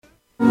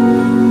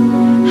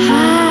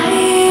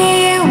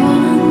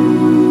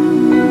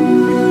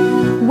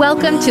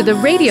Welcome to the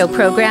radio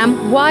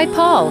program, Why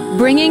Paul,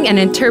 bringing and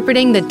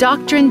interpreting the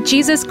doctrine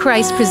Jesus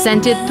Christ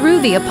presented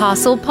through the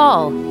Apostle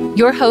Paul.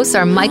 Your hosts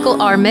are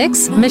Michael R.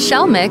 Mix,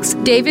 Michelle Mix,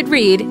 David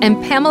Reed,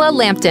 and Pamela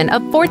Lampton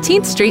of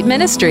 14th Street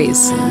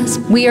Ministries.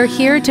 We are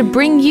here to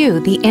bring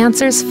you the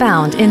answers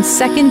found in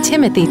 2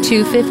 Timothy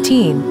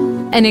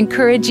 2:15 and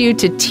encourage you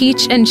to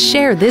teach and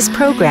share this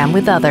program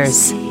with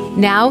others.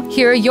 Now,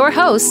 here are your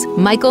hosts,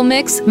 Michael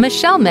Mix,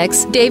 Michelle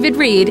Mix, David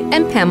Reed,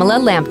 and Pamela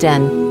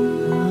Lampton.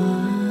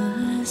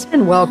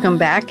 And welcome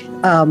back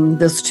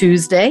this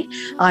Tuesday.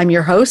 I'm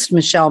your host,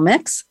 Michelle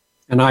Mix.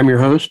 And I'm your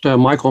host,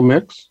 Michael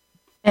Mix.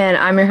 And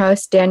I'm your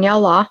host,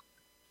 Danielle Law.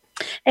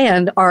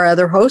 And our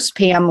other host,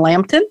 Pam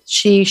Lampton.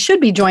 She should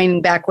be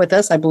joining back with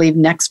us, I believe,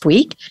 next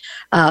week.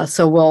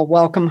 So we'll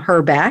welcome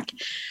her back.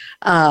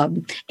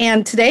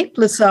 And today,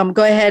 let's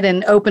go ahead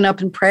and open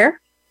up in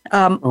prayer.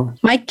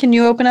 Mike, can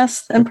you open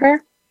us in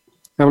prayer?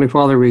 Heavenly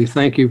Father, we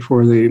thank you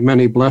for the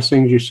many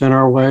blessings you sent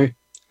our way.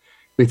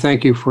 We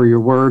thank you for your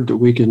word, that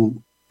we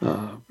can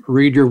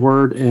read your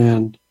word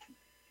and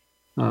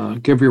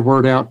give your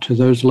word out to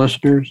those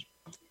listeners,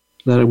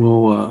 that it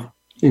will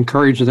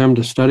encourage them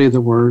to study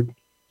the word,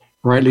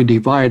 rightly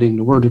dividing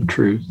the word of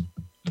truth,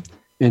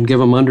 and give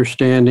them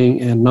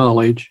understanding and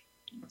knowledge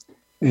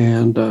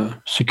and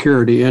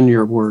security in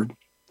your word.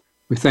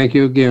 We thank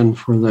you again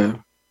for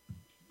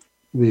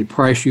the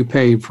price you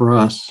paid for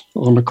us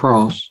on the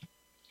cross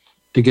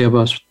to give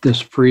us this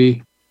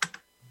free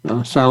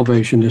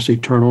salvation, this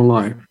eternal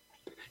life.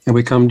 And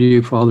we come to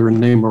you, Father, in the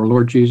name of our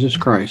Lord Jesus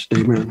Christ.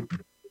 Amen.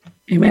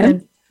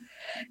 Amen.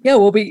 Yeah,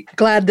 we'll be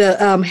glad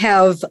to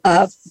have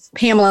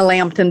Pamela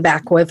Lampton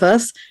back with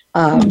us.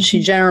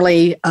 She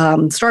generally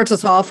starts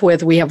us off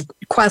with, we have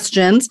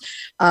questions.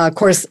 Of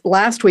course,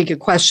 last week a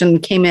question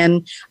came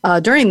in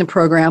during the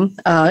program,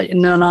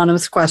 an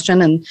anonymous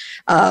question, and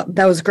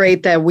that was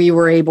great that we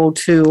were able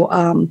to,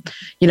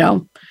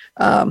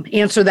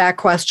 answer that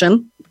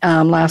question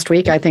last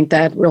week. I think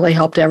that really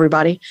helped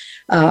everybody.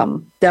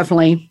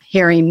 Definitely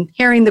hearing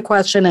the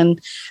question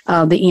and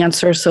the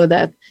answer, so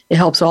that it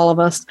helps all of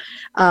us.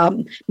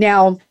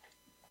 Now,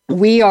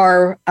 we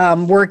are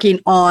working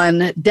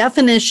on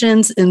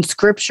definitions in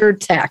scripture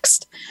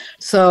text.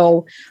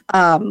 So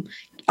I'm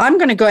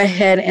going to go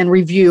ahead and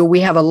review.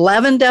 We have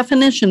 11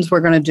 definitions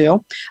we're going to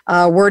do.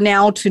 We're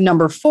now to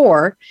number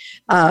 4.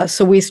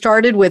 So we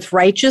started with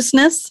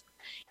righteousness,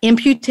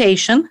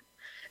 imputation,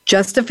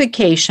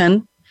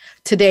 justification.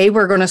 Today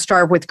we're going to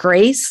start with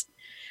grace,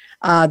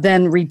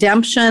 then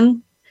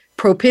redemption,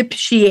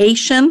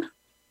 propitiation,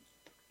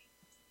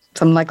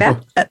 something like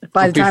that.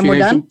 By the time we're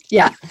done.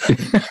 Yeah,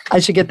 I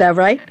should get that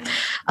right.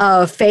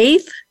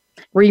 Faith,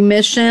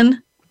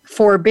 remission,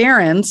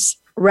 forbearance,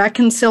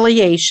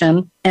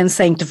 reconciliation, and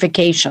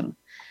sanctification.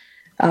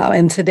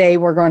 And today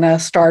we're going to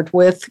start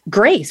with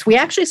grace. We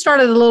actually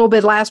started a little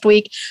bit last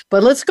week,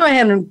 but let's go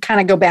ahead and kind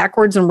of go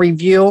backwards and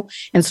review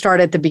and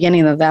start at the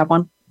beginning of that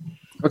one.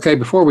 Okay,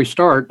 before we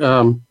start,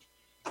 a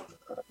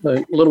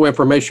little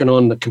information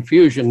on the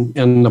confusion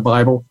in the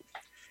Bible.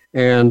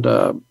 And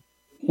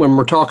when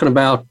we're talking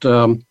about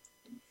the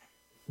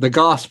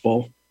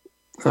gospel,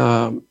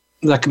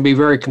 that can be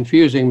very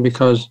confusing,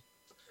 because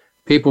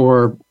people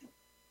are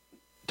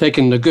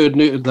taking the good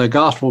news. The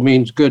gospel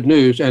means good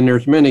news, and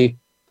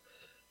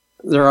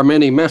there are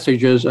many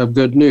messages of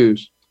good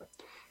news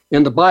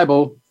in the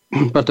Bible,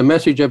 but the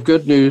message of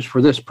good news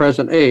for this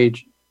present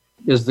age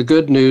is the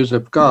good news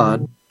of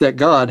God, that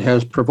God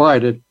has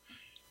provided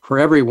for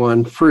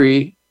everyone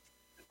free,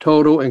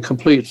 total, and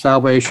complete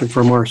salvation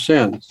from our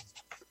sins.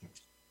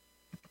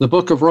 The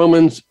book of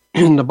Romans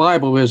in the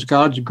Bible is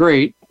God's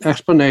great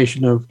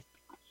explanation of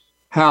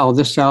how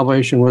this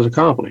salvation was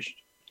accomplished.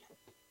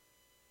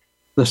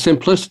 The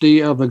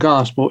simplicity of the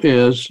gospel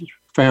is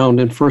found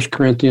in 1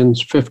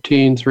 Corinthians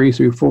 15,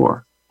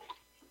 3-4.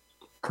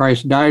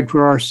 Christ died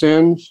for our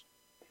sins,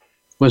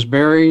 was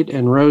buried,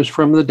 and rose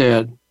from the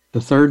dead the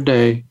third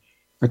day,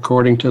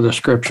 according to the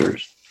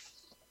scriptures.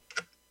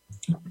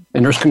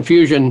 And there's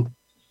confusion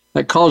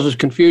that causes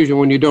confusion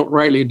when you don't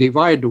rightly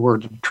divide the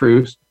word of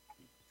truth.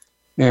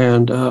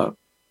 And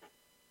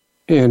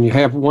you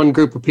have one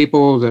group of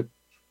people that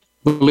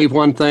believe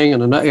one thing,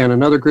 and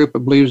another group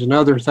that believes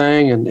another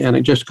thing, and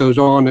it just goes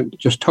on, and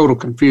just total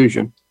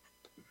confusion.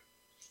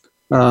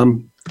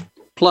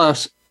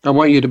 Plus, I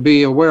want you to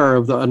be aware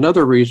of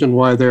another reason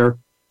why there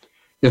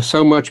is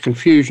so much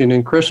confusion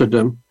in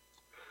Christendom.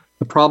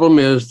 The problem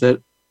is that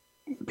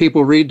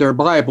people read their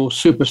Bible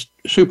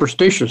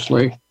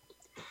superstitiously,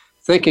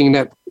 thinking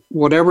that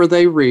whatever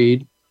they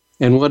read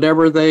and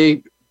whatever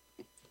they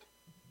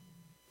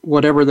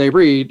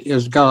read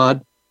is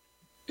God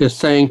is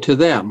saying to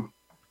them.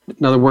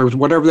 In other words,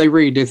 whatever they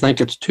read, they think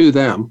it's to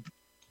them.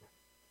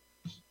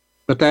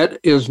 But that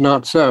is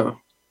not so.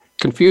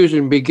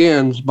 Confusion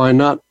begins by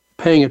not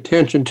paying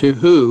attention to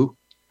who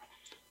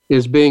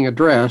is being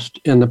addressed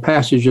in the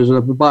passages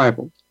of the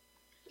Bible,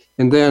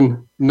 and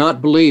then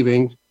not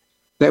believing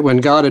that when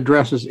God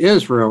addresses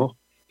Israel,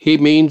 he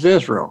means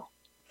Israel.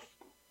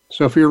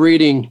 So if you're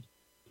reading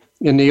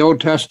in the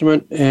Old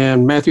Testament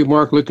and Matthew,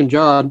 Mark, Luke, and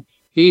John,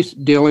 He's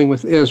dealing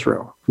with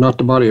Israel, not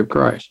the body of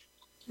Christ.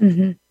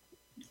 Mm-hmm.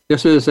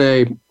 This is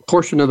a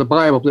portion of the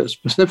Bible that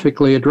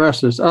specifically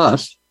addresses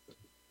us,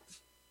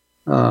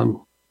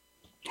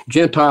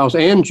 Gentiles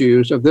and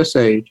Jews of this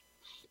age.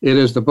 It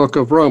is the book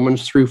of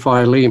Romans through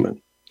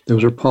Philemon.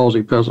 Those are Paul's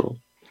epistles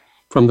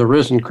from the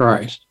risen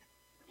Christ.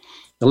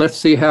 Now let's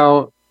see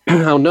how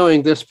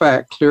knowing this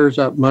fact clears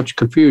up much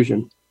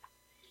confusion.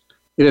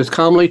 It is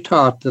commonly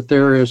taught that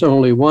there is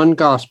only one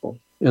gospel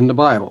in the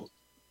Bible.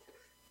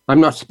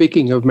 I'm not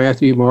speaking of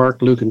Matthew,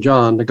 Mark, Luke, and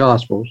John, the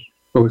Gospels,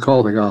 what we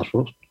call the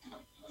Gospels,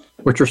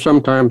 which are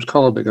sometimes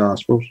called the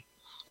Gospels.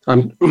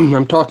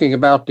 I'm talking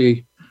about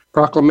the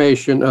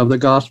proclamation of the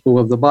gospel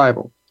of the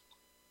Bible.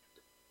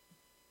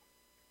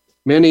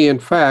 Many, in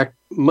fact,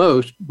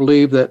 most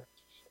believe that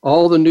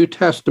all the New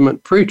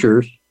Testament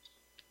preachers,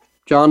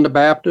 John the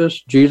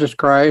Baptist, Jesus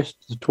Christ,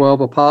 the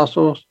 12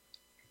 apostles,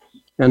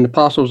 and the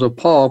apostles of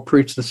Paul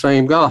preach the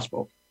same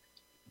gospel.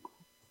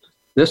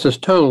 This is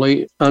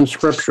totally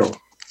unscriptural.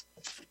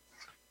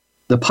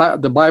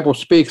 The Bible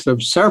speaks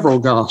of several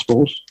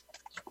gospels: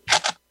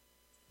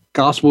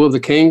 gospel of the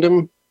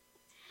kingdom,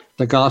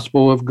 the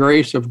gospel of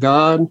grace of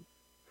God,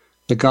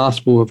 the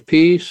gospel of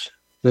peace,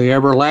 the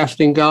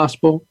everlasting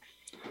gospel,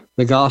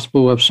 the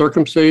gospel of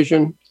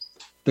circumcision,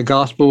 the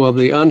gospel of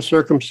the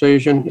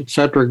uncircumcision,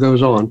 etc.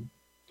 goes on.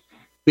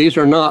 These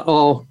are not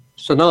all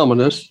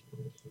synonymous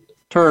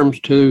terms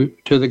to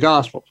the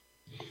gospel.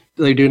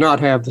 They do not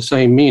have the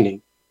same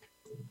meaning.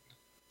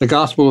 The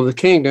gospel of the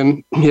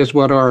kingdom is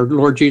what our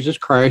Lord Jesus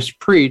Christ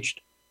preached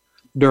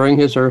during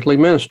his earthly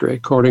ministry,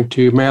 according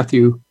to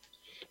Matthew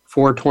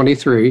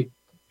 4:23.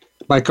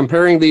 By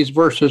comparing these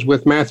verses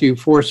with Matthew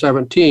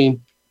 4:17,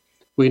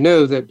 we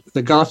know that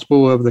the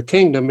gospel of the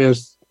kingdom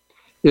is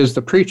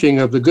the preaching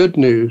of the good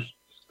news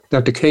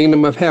that the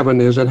kingdom of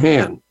heaven is at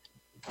hand.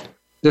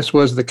 This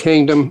was the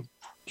kingdom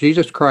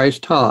Jesus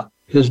Christ taught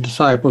his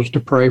disciples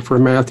to pray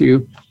in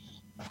Matthew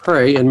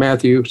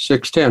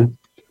 6:10.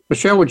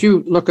 Michelle, would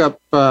you look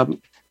up,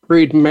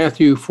 read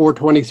Matthew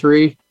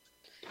 4:23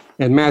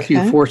 and Matthew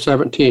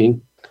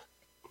 4:17?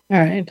 All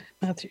right,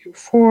 Matthew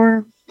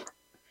 4.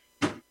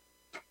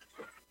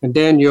 And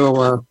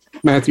Daniel,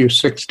 Matthew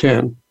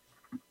 6:10.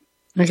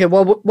 Okay,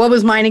 well, what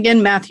was mine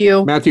again?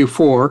 Matthew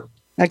 4.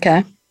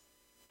 Okay.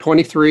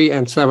 23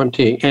 and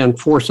 17 and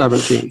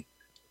 4:17.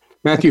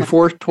 Matthew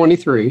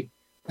 4:23.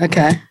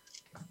 Okay.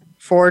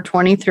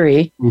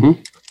 4:23.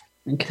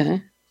 Mm-hmm.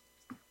 Okay.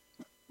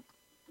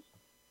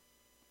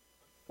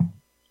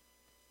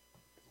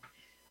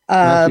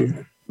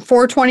 Matthew.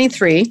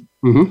 4:23,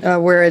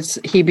 where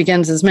he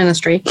begins his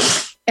ministry.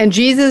 And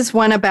Jesus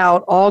went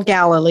about all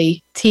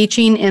Galilee,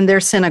 teaching in their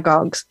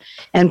synagogues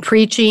and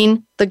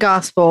preaching the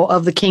gospel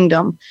of the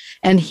kingdom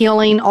and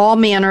healing all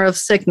manner of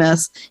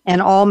sickness and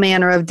all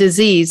manner of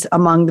disease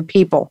among the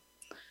people.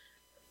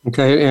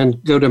 Okay,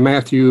 and go to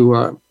Matthew.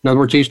 In other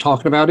words, he's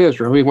talking about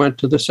Israel. He went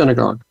to the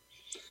synagogue.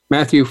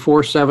 Matthew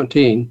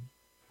 4:17.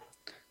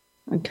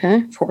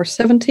 Okay,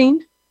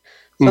 4:17.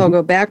 So I'll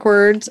go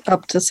backwards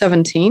up to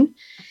 17.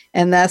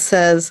 And that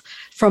says,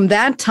 from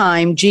that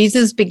time,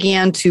 Jesus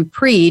began to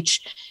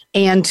preach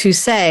and to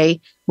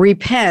say,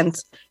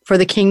 repent, for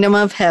the kingdom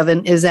of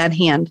heaven is at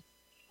hand.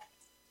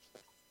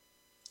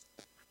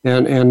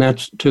 And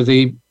that's to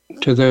the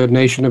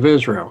nation of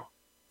Israel.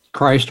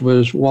 Christ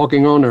was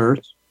walking on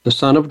earth, the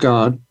Son of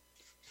God,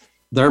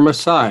 their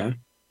Messiah,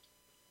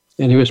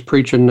 and he was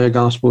preaching the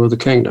gospel of the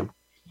kingdom.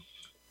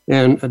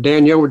 And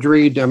Danielle, would you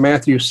read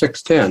Matthew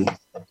 6:10?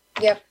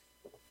 Yep.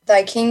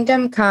 Thy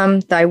kingdom come,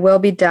 thy will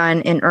be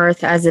done in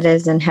earth as it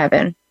is in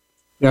heaven.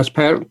 That's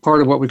part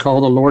of what we call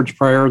the Lord's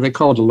Prayer. They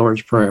call it the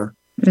Lord's Prayer.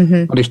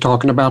 Mm-hmm. But he's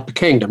talking about the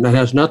kingdom. That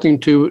has nothing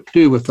to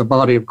do with the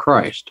body of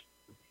Christ.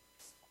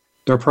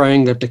 They're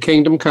praying that the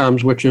kingdom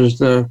comes, which is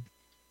the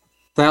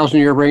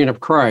 1,000-year reign of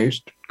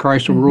Christ.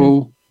 Christ will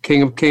rule,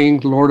 King of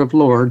kings, Lord of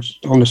lords,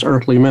 on this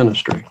earthly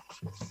ministry.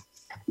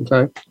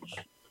 Okay?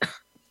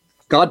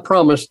 God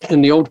promised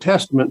in the Old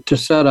Testament to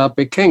set up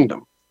a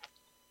kingdom.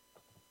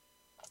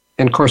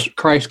 And of course,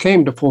 Christ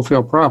came to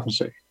fulfill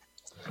prophecy.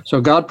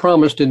 So God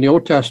promised in the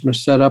Old Testament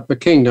to set up a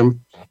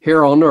kingdom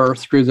here on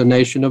earth through the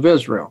nation of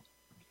Israel,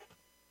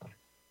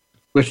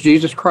 which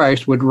Jesus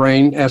Christ would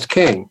reign as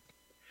king.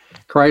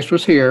 Christ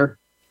was here,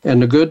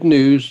 and the good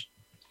news,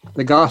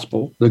 the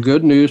gospel, the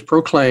good news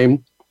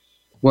proclaimed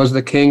was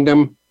the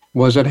kingdom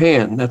was at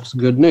hand. That's the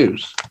good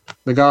news,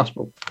 the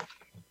gospel.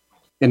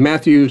 In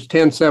Matthew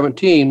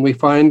 10:17, we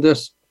find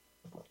this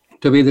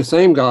to be the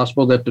same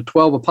gospel that the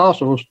 12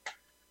 apostles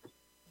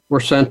were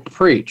sent to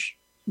preach.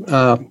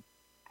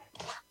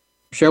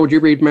 Michelle, would you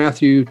read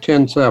Matthew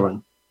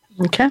 10:7?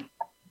 Okay.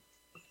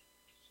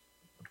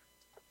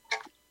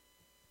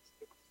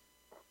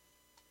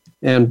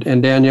 And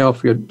Danielle,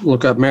 if you'd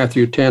look up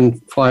Matthew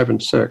 10:5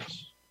 and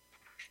 6.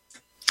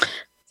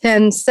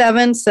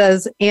 10:7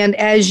 says, and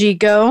as ye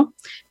go,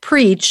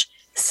 preach,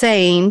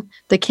 saying,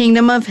 the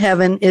kingdom of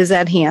heaven is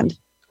at hand.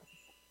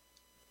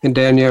 And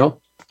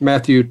Danielle,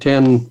 Matthew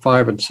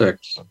 10:5 and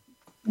 6.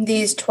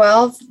 These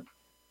 12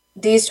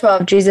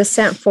 Jesus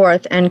sent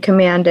forth and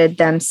commanded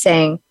them,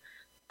 saying,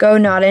 Go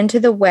not into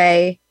the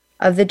way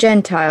of the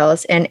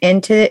Gentiles, and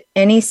into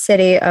any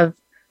city of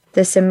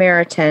the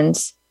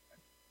Samaritans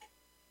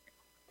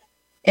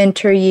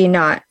enter ye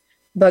not,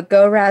 but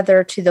go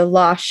rather to the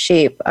lost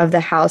sheep of the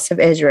house of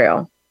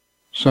Israel.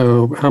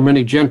 So how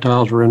many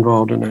Gentiles were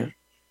involved in that?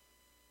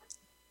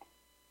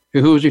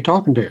 Who was he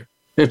talking to?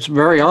 It's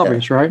very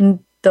obvious, right?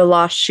 The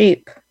lost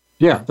sheep.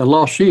 Yeah, the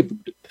lost sheep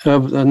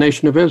of the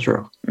nation of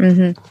Israel.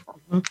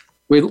 Mm-hmm.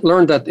 We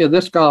learned that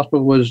this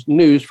gospel was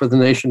news for the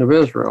nation of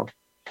Israel.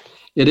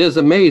 It is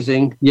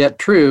amazing, yet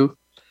true,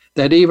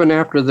 that even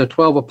after the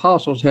 12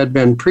 apostles had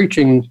been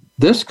preaching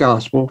this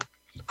gospel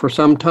for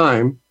some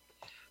time,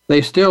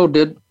 they still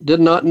did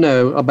not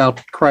know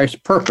about Christ's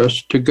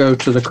purpose to go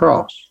to the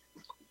cross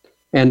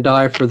and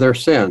die for their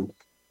sin.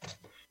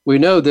 We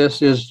know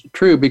this is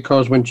true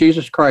because when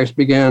Jesus Christ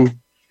began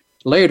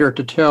later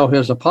to tell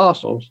his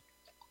apostles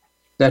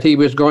that he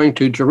was going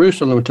to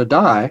Jerusalem to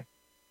die,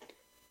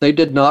 they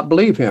did not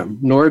believe him,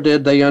 nor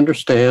did they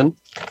understand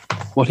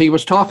what he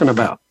was talking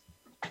about.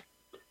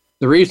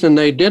 The reason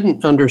they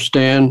didn't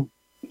understand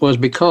was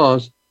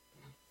because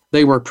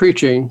they were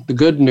preaching the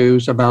good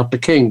news about the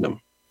kingdom.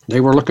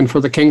 They were looking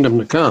for the kingdom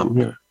to come.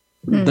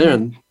 Mm-hmm.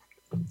 Then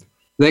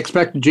they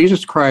expected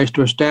Jesus Christ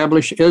to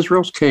establish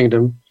Israel's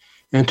kingdom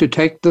and to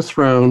take the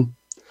throne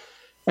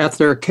at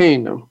their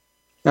kingdom,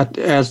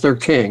 as their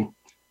king.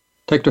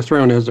 Take the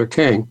throne as their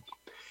king.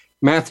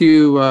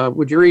 Matthew,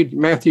 would you read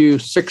Matthew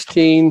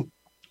 16?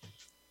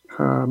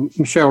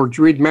 Michelle, would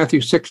you read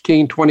Matthew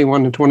 16,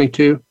 21 and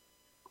 22?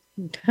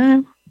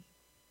 Okay.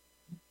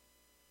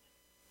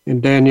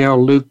 And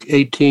Danielle, Luke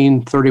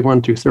 18,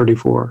 31 through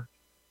 34.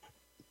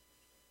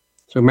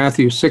 So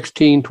Matthew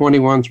 16,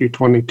 21 through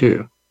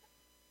 22.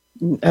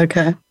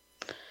 Okay.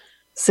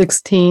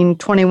 16,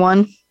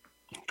 21.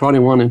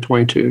 21 and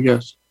 22,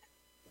 yes.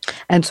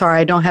 And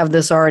sorry, I don't have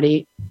this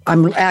already.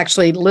 I'm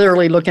actually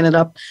literally looking it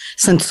up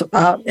since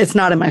it's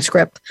not in my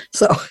script.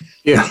 So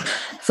yeah.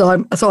 So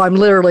I'm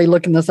literally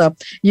looking this up.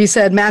 You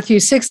said Matthew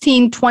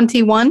 16,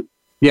 21?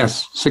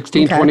 Yes,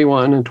 16, okay.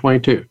 21 and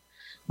 22.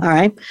 All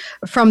right.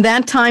 From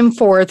that time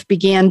forth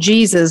began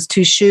Jesus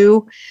to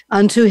shew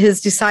unto his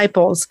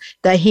disciples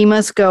that he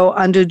must go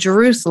unto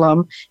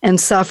Jerusalem and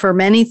suffer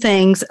many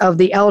things of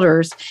the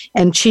elders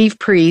and chief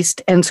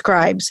priests and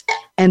scribes,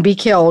 and be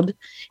killed,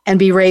 and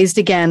be raised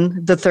again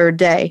the third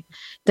day.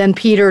 Then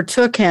Peter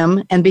took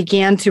him and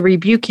began to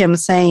rebuke him,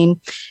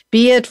 saying,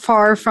 Be it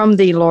far from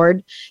thee,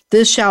 Lord,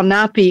 this shall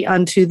not be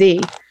unto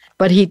thee.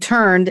 But he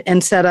turned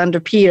and said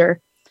unto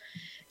Peter,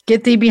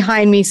 Get thee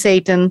behind me,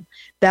 Satan.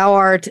 Thou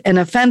art an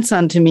offense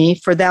unto me,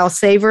 for thou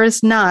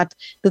savorest not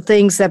the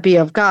things that be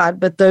of God,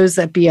 but those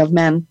that be of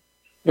men.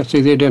 Yeah,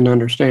 see, they didn't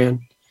understand.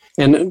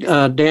 And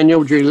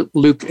Daniel,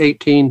 Luke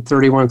 18,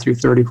 31 through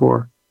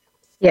 34.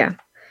 Yeah.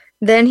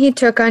 Then he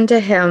took unto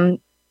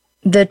him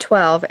the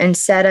 12 and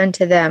said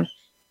unto them,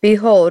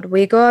 Behold,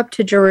 we go up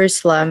to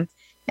Jerusalem,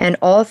 and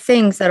all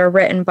things that are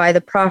written by the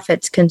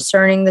prophets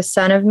concerning the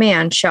Son of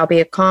Man shall be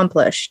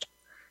accomplished.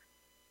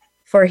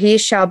 For he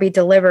shall be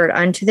delivered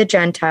unto the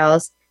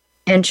Gentiles,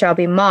 and shall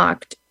be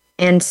mocked,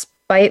 and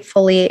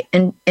spitefully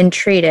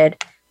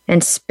entreated,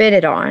 and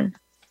spitted on.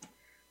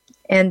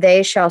 And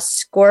they shall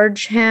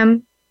scourge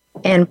him,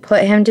 and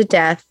put him to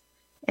death,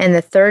 and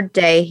the third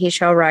day he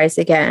shall rise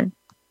again.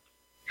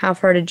 How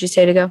far did you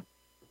say to go?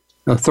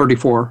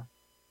 34.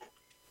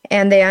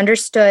 And they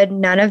understood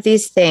none of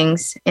these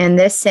things, and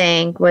this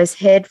saying was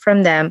hid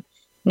from them,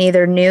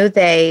 neither knew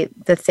they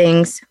the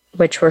things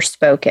which were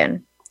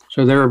spoken.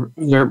 So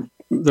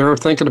they're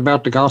thinking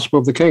about the gospel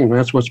of the kingdom.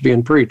 That's what's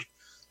being preached.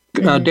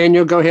 Mm-hmm.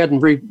 Daniel, go ahead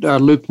and read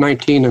Luke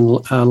 19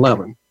 and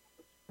 11.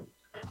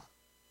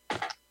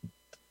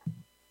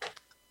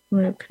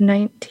 Luke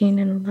 19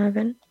 and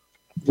 11.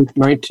 Luke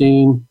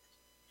 19,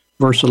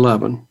 verse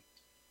 11.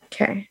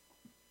 Okay.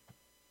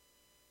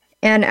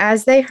 And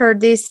as they heard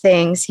these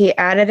things, he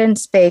added and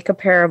spake a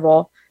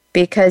parable,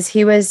 because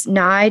he was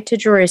nigh to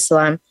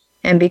Jerusalem,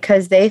 and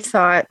because they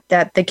thought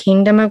that the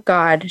kingdom of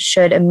God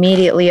should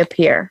immediately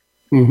appear.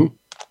 Mm-hmm.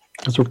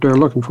 That's what they're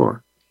looking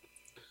for.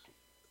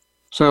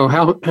 So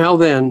how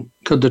then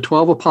could the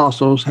 12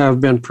 apostles have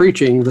been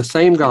preaching the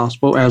same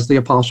gospel as the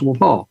apostle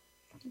Paul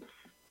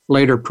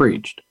later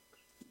preached,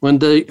 when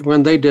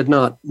they did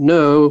not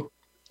know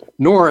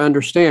nor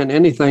understand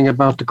anything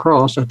about the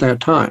cross at that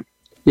time?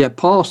 Yet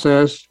Paul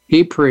says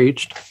he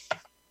preached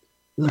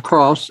the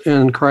cross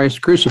and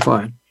Christ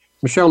crucified.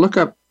 Michelle, look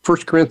up 1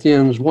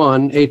 Corinthians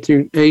 1,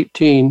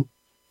 18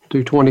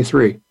 through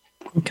 23.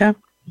 Okay.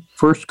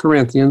 1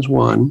 Corinthians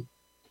 1,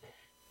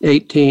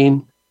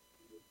 18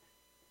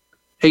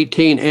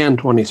 and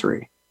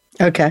 23.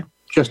 Okay.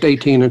 Just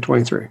 18 and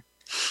 23.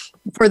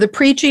 For the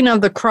preaching of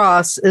the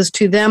cross is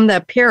to them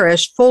that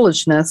perish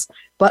foolishness,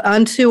 but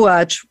unto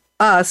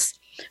us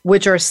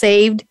which are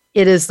saved,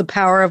 it is the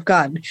power of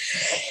God.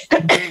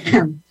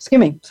 Excuse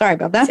me. Sorry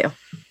about that.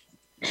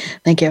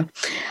 Thank you.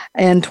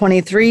 And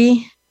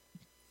 23,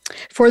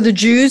 for the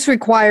Jews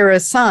require a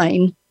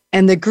sign,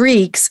 and the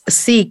Greeks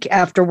seek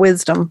after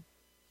wisdom.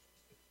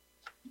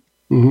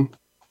 Mm-hmm.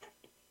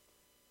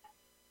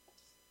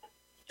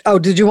 Oh,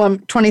 did you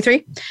want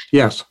 23?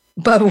 Yes.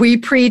 But we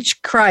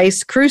preach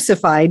Christ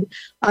crucified,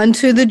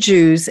 unto the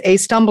Jews a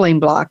stumbling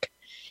block,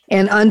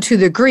 and unto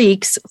the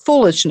Greeks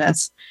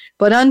foolishness.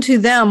 But unto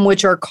them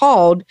which are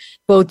called,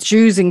 both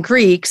Jews and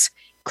Greeks,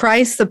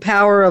 Christ the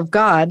power of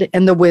God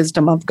and the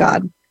wisdom of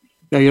God.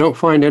 Now, you don't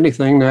find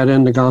anything that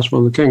in the gospel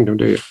of the kingdom,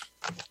 do you?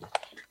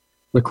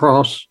 The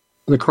cross,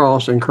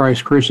 and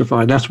Christ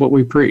crucified. That's what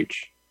we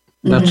preach.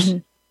 That's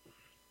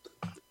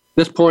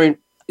This point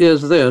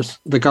is this: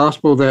 the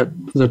gospel that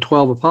the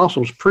 12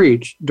 apostles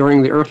preached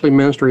during the earthly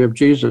ministry of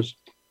Jesus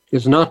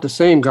is not the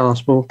same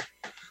gospel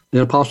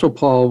the apostle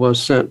Paul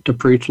was sent to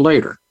preach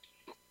later.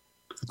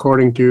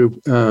 According to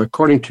 1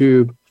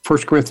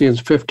 Corinthians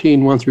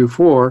 15, 1 through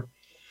 4,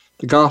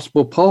 the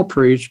gospel Paul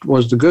preached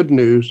was the good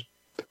news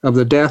of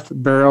the death,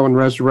 burial, and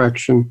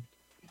resurrection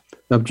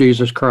of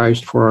Jesus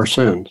Christ for our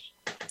sins.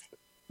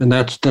 And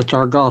that's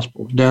our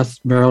gospel: death,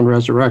 burial, and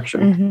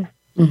resurrection.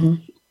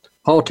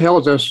 Paul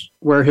tells us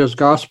where his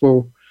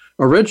gospel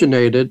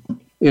originated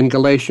in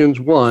Galatians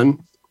 1,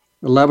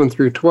 11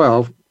 through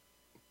 12.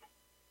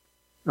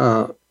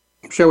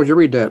 Michelle, would you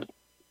read that?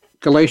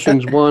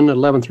 Galatians 1,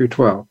 11 through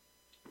 12.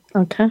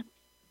 Okay.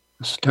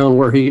 Let's tell him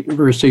where he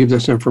received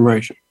this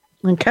information.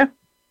 Okay.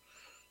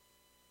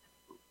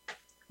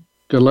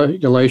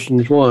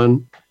 Galatians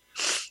 1,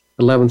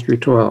 11 through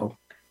 12.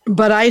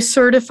 But I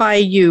certify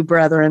you,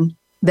 brethren,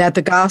 that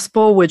the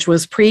gospel which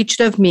was preached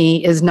of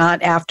me is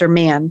not after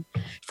man.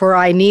 For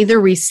I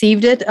neither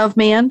received it of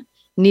man,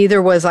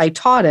 neither was I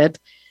taught it,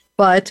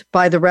 but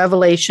by the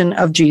revelation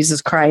of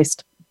Jesus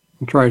Christ.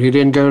 That's right. He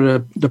didn't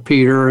go to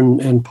Peter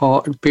and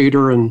Paul,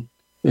 Peter and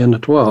the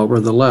 12 or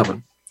the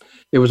 11.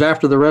 It was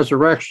after the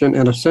resurrection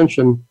and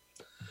ascension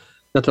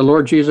that the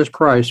Lord Jesus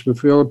Christ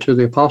revealed to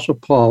the Apostle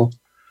Paul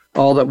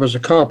all that was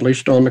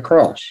accomplished on the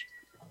cross.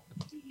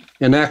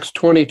 In Acts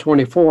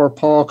 20:24,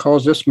 Paul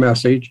calls this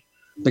message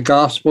the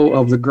gospel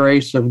of the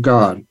grace of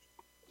God.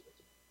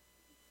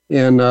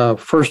 In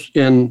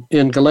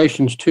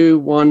Galatians 2,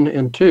 1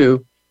 and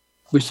 2,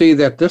 we see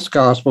that this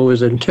gospel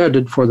is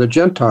intended for the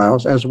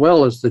Gentiles as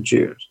well as the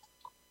Jews.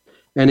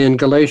 And in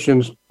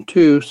Galatians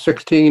 2,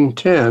 16,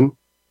 10,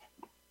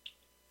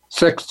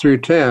 6 through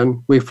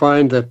 10, we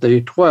find that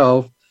the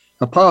 12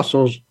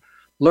 apostles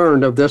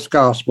learned of this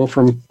gospel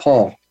from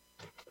Paul.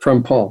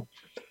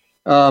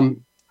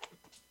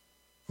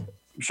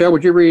 Michelle,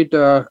 would you read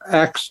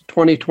Acts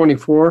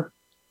 20:24?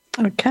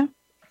 Okay.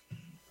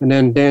 And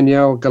then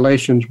Danielle,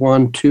 Galatians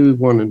 1, 2,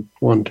 1 and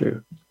 1,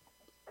 2.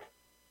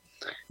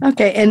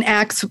 Okay. And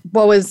Acts,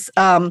 what was...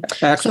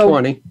 Acts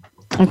 20.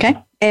 Okay.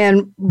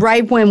 And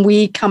right when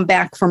we come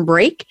back from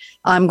break,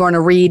 I'm going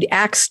to read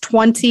Acts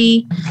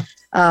 20.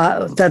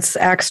 That's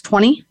Acts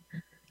 20.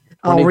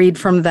 I'll read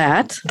from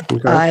that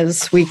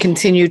as we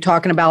continue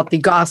talking about the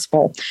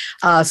gospel.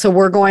 So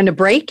we're going to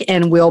break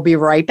and we'll be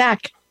right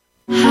back.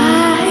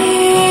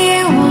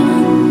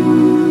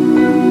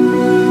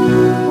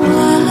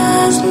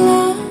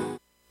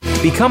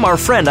 Become our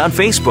friend on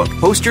Facebook.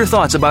 Post your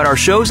thoughts about our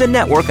shows and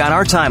network on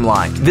our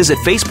timeline. Visit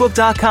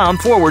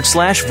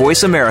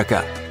facebook.com/Voice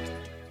America.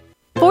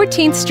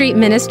 14th Street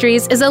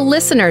Ministries is a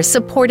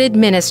listener-supported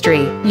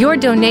ministry. Your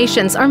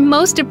donations are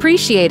most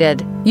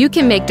appreciated. You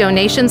can make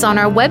donations on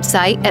our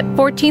website at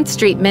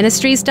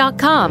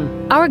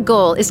 14thstreetministries.com. Our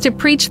goal is to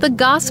preach the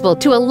gospel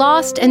to a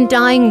lost and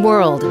dying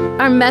world.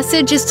 Our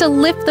message is to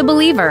lift the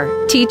believer,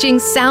 teaching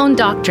sound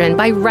doctrine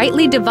by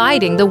rightly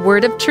dividing the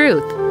word of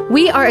truth.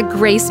 We are a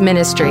grace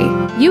ministry.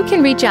 You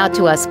can reach out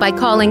to us by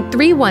calling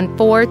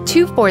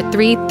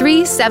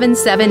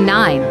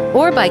 314-243-3779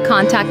 or by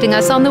contacting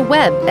us on the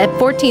web at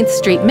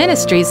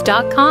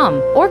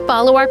 14thstreetministries.com or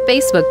follow our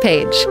Facebook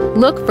page.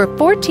 Look for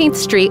 14th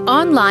Street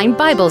Online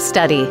Bible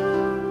Study.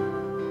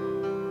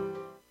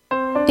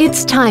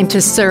 It's time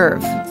to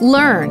serve,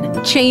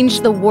 learn,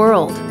 change the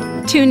world.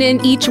 Tune in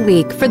each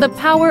week for the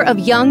power of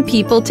young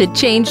people to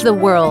change the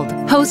world,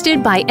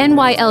 hosted by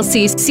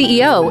NYLC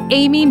CEO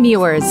Amy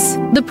Mewers.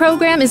 The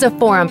program is a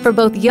forum for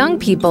both young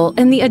people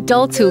and the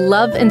adults who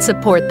love and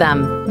support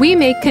them. We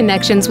make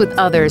connections with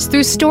others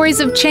through stories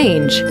of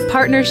change,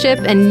 partnership,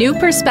 and new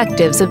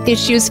perspectives of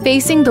issues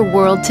facing the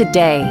world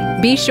today.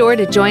 Be sure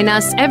to join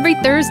us every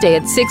Thursday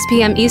at 6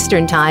 p.m.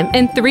 Eastern Time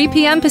and 3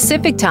 p.m.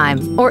 Pacific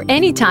Time, or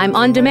anytime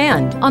on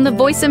demand on the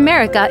Voice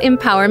America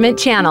Empowerment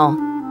Channel.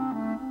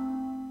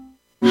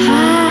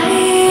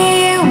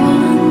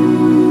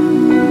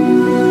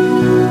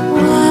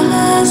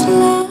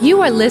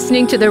 You are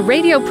listening to the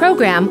radio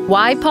program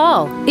Why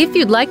Paul. If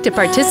you'd like to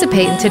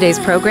participate in today's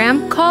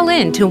program, call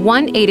in to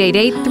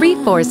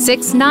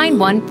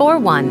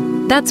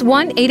 1-888-346-9141. That's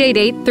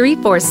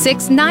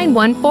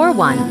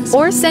 1-888-346-9141.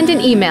 Or send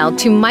an email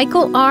to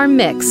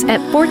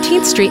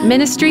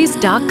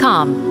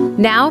michaelrmix@14thstreetministries.com.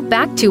 Now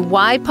back to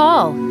Why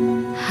Paul.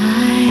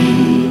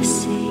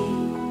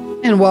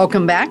 And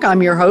welcome back.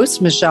 I'm your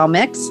host, Michelle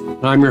Mix.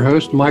 I'm your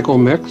host, Michael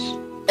Mix.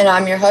 And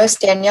I'm your host,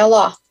 Danielle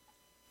Law.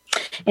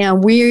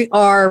 And we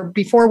are,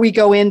 before we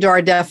go into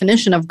our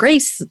definition of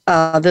grace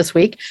this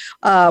week,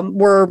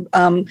 we're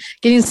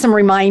getting some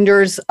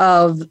reminders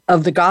of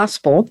the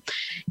gospel.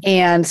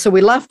 And so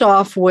we left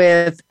off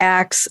with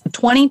Acts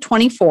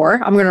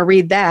 20:24. I'm going to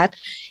read that.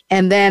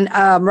 And then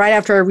right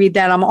after I read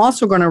that, I'm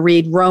also going to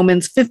read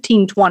Romans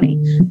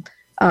 15:20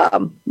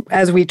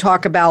 as we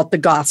talk about the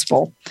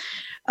gospel.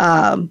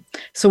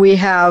 So we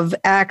have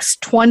Acts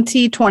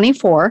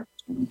 20:24.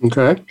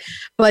 Okay.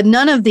 But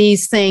none of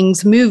these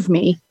things move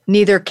me,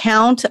 neither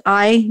count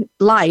I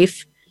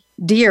life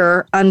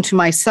dear unto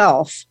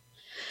myself,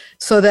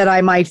 so that I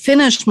might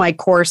finish my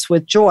course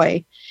with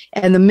joy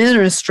and the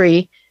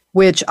ministry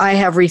which I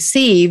have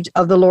received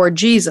of the Lord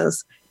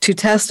Jesus to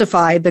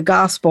testify the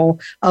gospel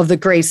of the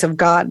grace of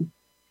God.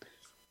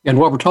 And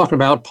what we're talking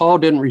about, Paul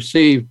didn't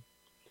receive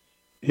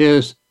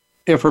his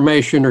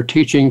information or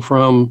teaching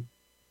from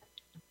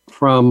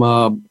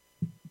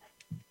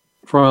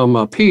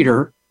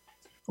Peter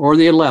or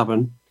the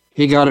 11.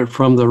 He got it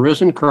from the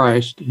risen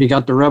Christ. He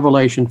got the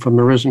revelation from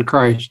the risen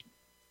Christ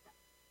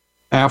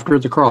after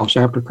the cross,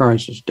 after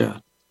Christ's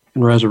death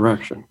and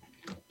resurrection.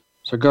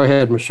 So go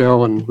ahead,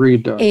 Michelle, and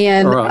read.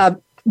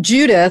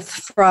 Judith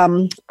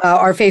from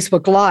our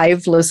Facebook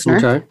Live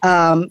listener,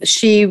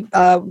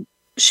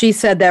 she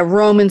said that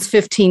Romans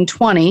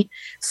 15:20.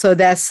 So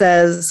that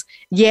says,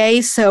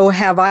 "Yea, so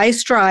have I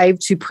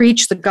strived to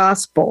preach the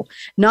gospel,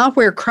 not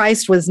where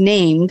Christ was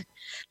named,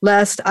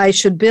 lest I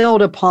should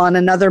build upon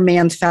another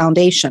man's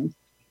foundation."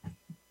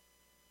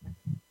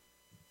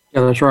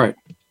 Yeah, that's right.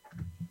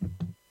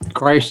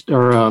 Christ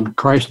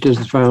is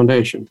the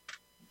foundation.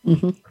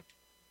 Mm-hmm.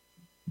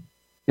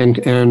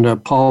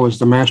 And Paul is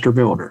the master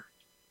builder.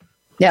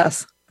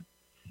 Yes.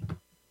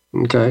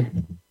 Okay.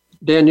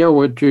 Danielle,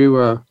 would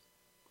you...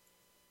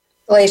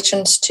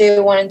 Galatians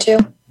 2:1 and 2.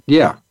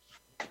 Yeah.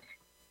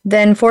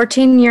 Then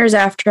 14 years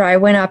after, I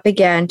went up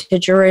again to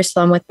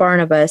Jerusalem with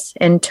Barnabas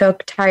and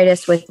took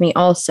Titus with me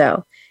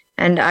also.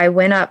 And I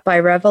went up by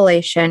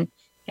revelation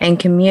and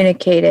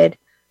communicated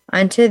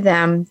unto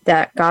them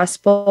that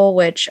gospel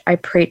which I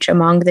preach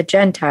among the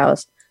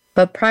Gentiles,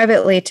 but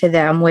privately to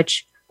them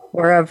which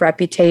were of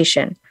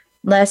reputation,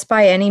 lest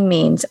by any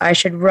means I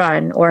should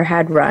run or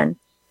had run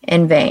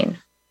in vain.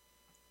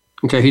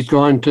 Okay, he's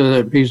going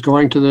to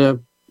the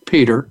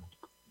Peter,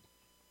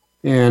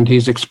 and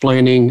he's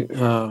explaining.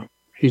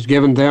 He's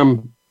given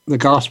them the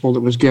gospel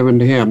that was given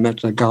to him.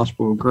 That's the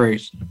gospel of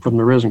grace from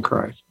the risen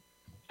Christ.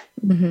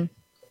 Mm-hmm.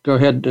 Go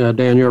ahead,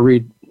 Daniel,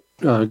 read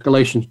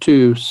Galatians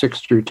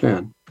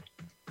 2:6-10.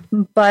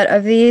 But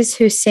of these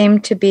who seem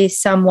to be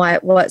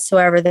somewhat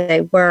whatsoever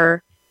they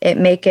were, it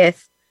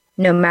maketh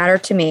no matter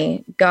to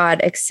me.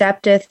 God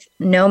accepteth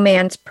no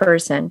man's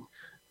person.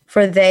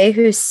 For they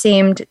who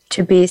seemed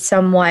to be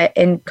somewhat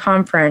in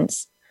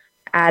conference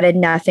added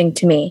nothing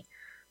to me.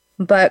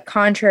 But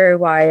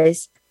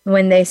contrariwise,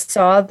 when they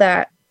saw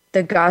that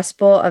the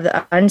gospel of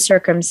the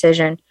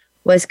uncircumcision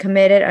was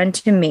committed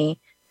unto me,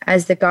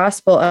 as the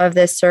gospel of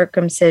the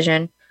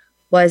circumcision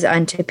was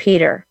unto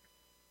Peter.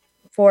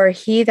 For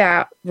he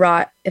that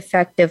wrought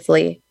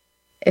effectually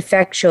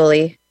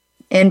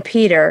in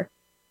Peter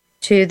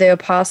to the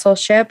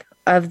apostleship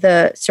of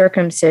the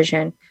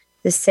circumcision,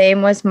 the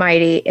same was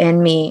mighty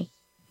in me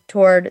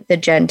toward the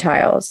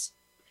Gentiles.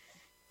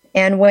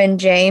 And when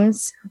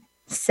James,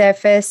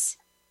 Cephas,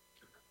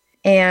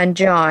 and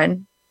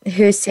John,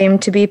 who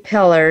seemed to be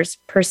pillars,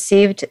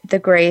 perceived the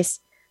grace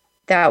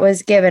that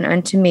was given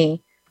unto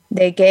me,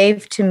 they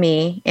gave to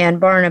me and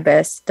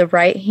Barnabas the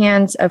right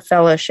hands of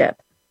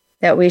fellowship,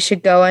 that we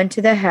should go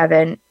unto the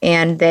heaven,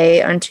 and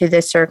they unto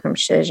the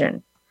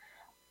circumcision.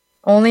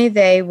 Only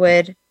they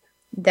would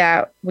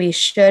that we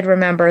should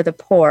remember the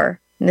poor,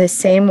 the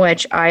same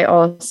which I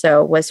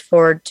also was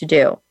forward to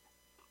do.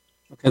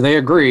 Okay, they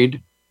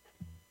agreed,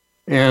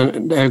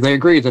 and they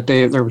agreed that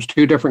there was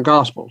two different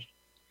gospels.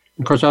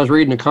 Of course, I was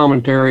reading a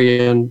commentary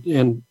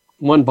in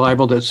one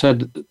Bible that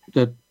said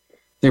that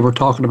they were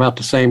talking about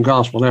the same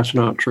gospel. That's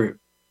not true.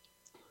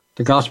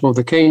 The gospel of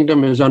the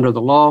kingdom is under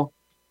the law.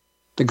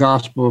 The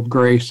gospel of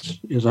grace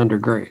is under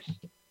grace.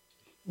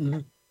 Mm-hmm.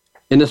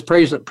 In this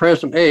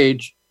present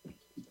age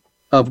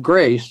of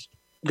grace,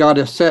 God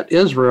has set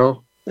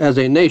Israel as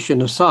a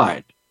nation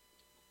aside,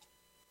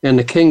 and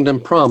the kingdom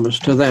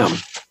promised to them.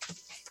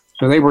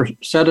 So they were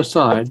set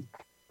aside,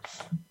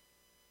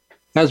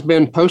 has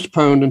been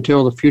postponed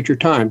until the future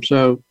time.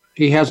 So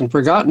he hasn't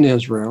forgotten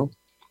Israel.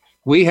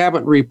 We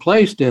haven't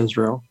replaced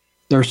Israel.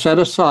 They're set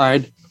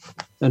aside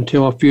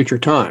until a future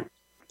time.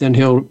 Then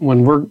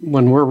when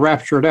we're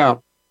raptured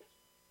out,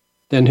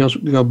 then he'll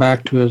go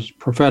back to his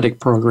prophetic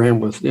program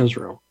with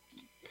Israel.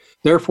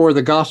 Therefore,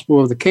 the gospel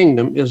of the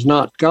kingdom is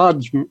not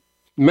God's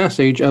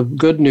message of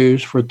good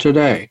news for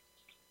today,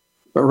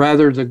 but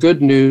rather the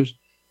good news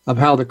of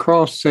how the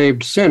cross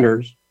saved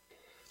sinners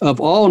of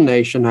all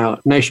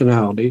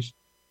nationalities.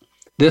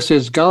 This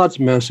is God's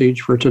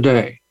message for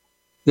today.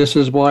 This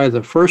is why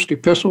the first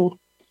epistle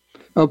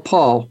of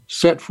Paul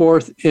set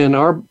forth in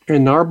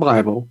our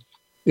Bible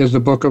is the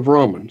book of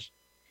Romans.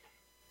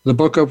 The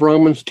book of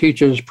Romans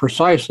teaches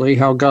precisely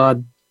how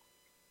God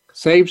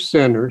saves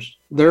sinners.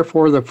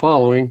 Therefore, the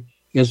following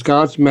is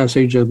God's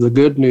message of the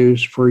good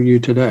news for you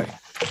today.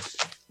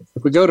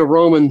 If we go to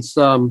Romans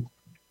 3,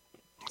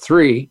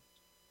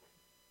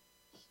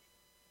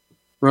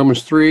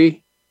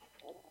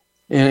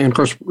 and of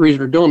course, the reason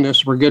we're doing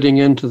this, we're getting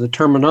into the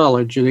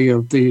terminology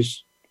of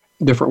these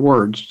different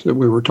words that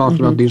we were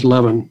talking about, these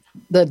 11.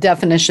 The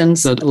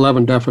definitions. The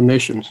 11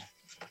 definitions.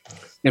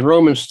 In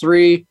Romans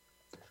 3,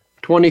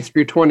 20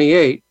 through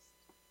 28,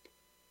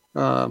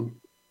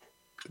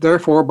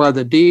 therefore, by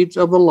the deeds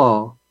of the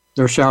law,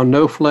 there shall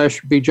no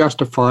flesh be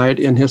justified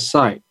in his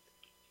sight.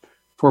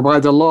 For by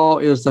the law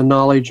is the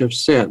knowledge of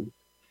sin.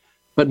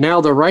 But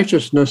now the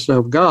righteousness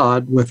of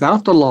God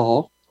without the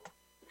law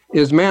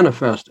is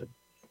manifested,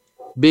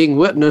 being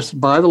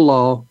witnessed by the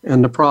law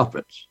and the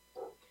prophets,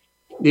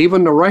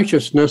 even the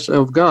righteousness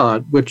of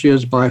God, which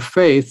is by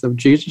faith of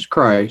Jesus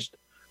Christ,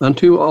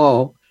 unto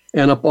all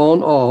and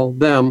upon all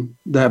them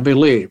that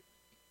believe.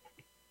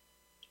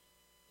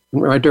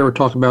 Right there we're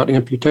talking about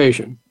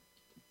imputing.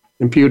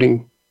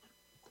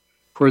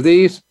 For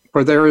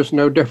there is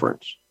no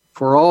difference,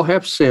 for all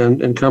have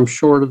sinned and come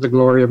short of the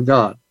glory of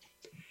God,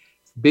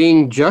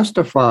 being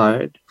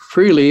justified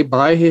freely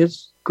by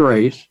his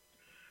grace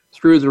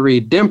through the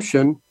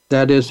redemption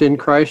that is in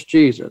Christ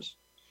Jesus,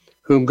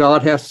 whom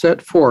God hath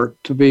set forth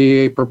to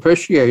be a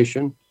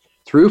propitiation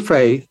through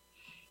faith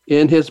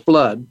in his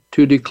blood,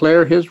 to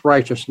declare his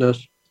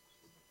righteousness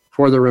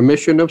for the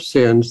remission of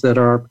sins that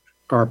are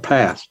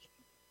past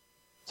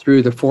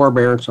through the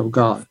forbearance of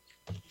God.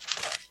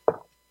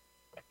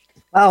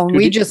 Oh,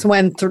 we just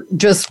went through,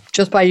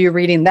 just by you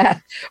reading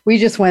that, we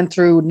just went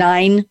through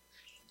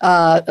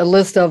a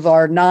list of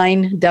our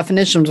 9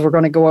 definitions we're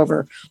going to go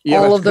over. Yeah,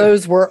 all of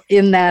those were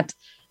in that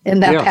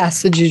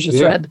passage you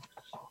just read.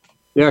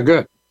 Yeah,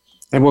 good.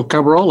 And we'll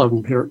cover all of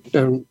them here,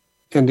 and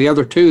the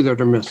other 2 that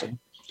are missing.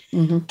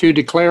 Mm-hmm. To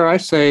declare, I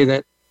say,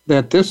 that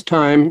this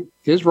time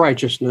is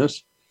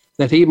righteousness,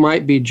 that he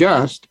might be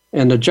just,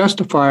 and the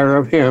justifier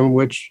of him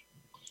which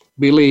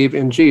believe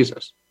in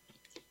Jesus.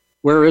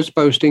 Where is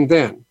boasting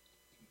then?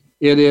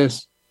 It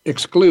is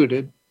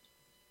excluded.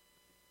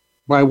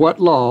 By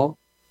what law?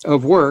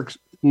 Of works?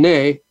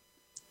 Nay,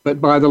 but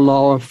by the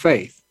law of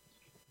faith.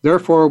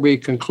 Therefore we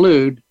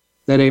conclude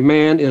that a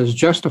man is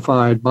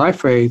justified by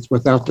faith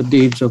without the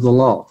deeds of the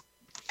law.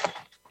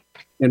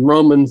 In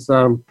Romans,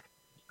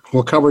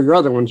 we'll cover your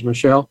other ones,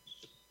 Michelle.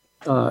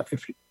 In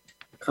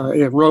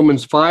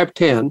Romans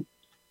 5:10,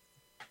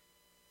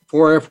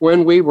 for if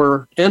when we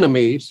were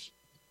enemies,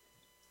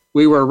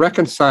 we were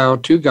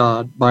reconciled to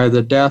God by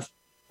the death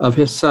of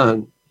his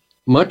Son,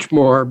 much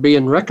more,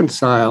 being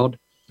reconciled,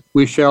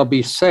 we shall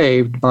be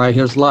saved by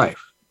his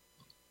life.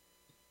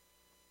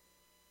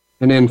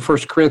 And in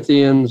 1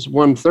 Corinthians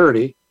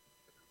 1:30,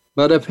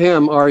 but of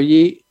him are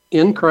ye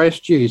in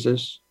Christ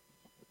Jesus,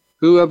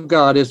 who of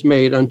God is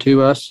made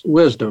unto us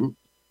wisdom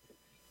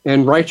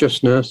and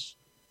righteousness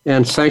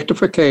and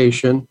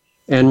sanctification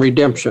and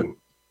redemption.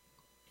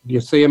 Do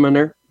you see them in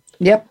there?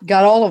 Yep,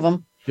 got all of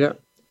them. Yeah.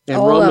 And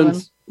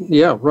Romans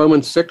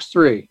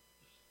 6:3.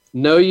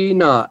 Know ye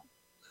not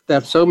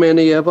that so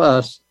many of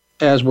us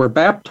as were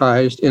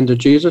baptized into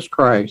Jesus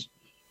Christ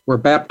were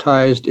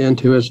baptized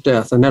into his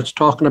death? And that's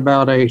talking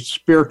about a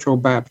spiritual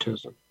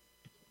baptism,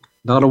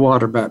 not a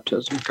water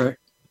baptism, okay?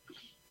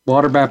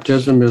 Water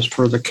baptism is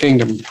for the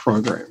kingdom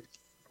program.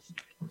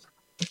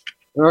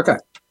 Okay.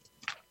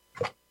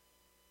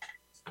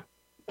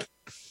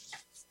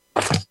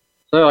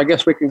 So I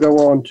guess we can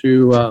go on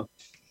to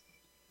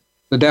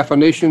the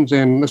definitions,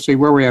 and let's see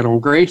where we're at on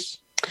grace.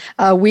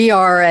 We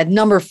are at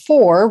number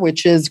 4,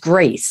 which is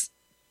grace.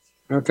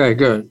 Okay,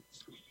 good.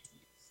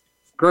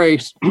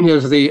 Grace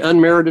is the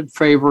unmerited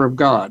favor of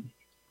God.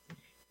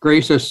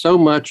 Grace is so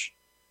much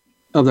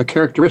of the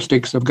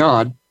characteristics of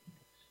God,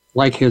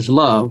 like his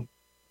love,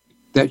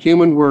 that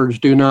human words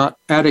do not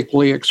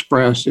adequately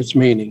express its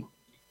meaning.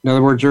 In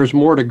other words, there's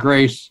more to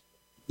grace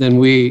than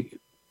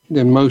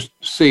most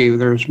see.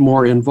 There's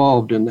more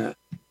involved in that.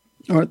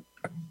 Or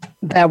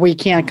that we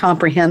can't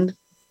comprehend.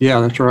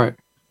 Yeah, that's right.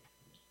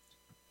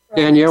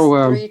 Danielle,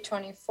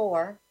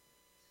 3:24,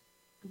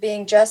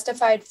 being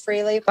justified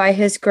freely by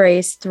his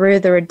grace through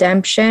the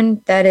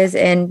redemption that is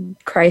in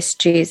Christ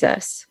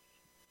Jesus.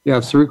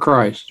 Yeah, through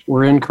Christ.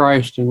 We're in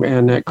Christ,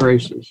 and that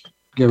grace is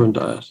given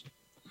to us.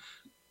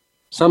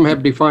 Some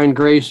have defined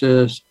grace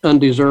as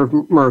undeserved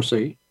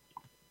mercy,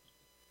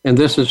 and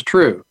this is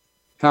true.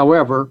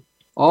 However,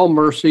 all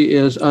mercy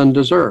is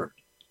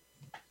undeserved.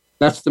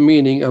 That's the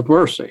meaning of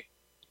mercy.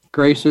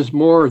 Grace is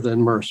more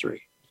than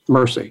mercy.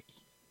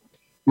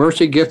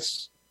 Mercy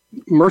gets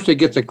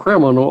a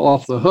criminal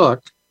off the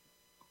hook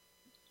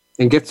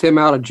and gets him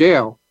out of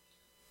jail,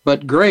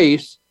 but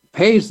grace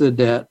pays the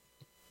debt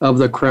of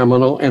the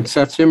criminal and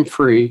sets him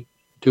free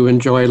to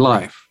enjoy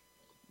life.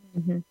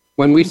 Mm-hmm.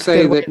 When we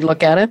say that,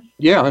 look at it.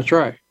 Yeah, that's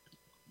right.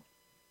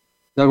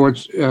 In other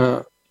words,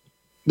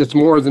 it's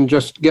more than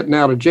just getting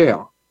out of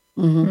jail.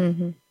 Mm-hmm.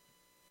 Mm-hmm.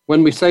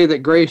 When we say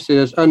that grace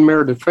is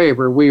unmerited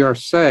favor, we are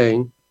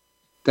saying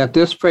that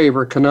this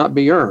favor cannot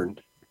be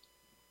earned.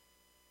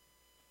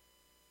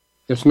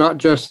 It's not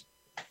just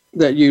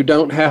that you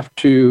don't have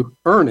to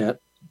earn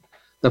it.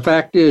 The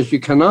fact is, you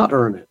cannot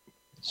earn it.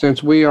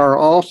 Since we are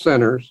all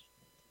sinners,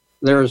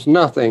 there is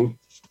nothing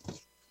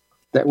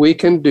that we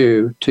can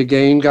do to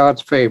gain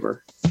God's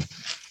favor.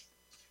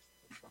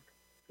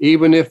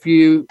 Even if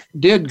you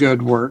did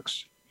good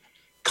works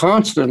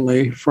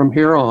constantly from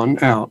here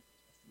on out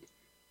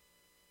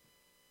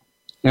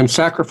and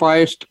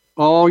sacrificed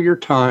all your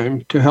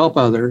time to help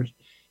others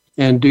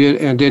and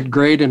did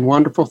great and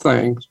wonderful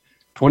things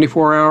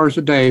 24 hours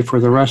a day for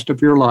the rest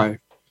of your life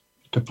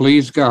to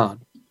please God,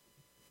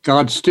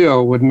 God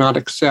still would not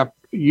accept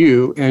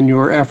you and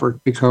your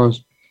effort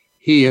because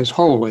He is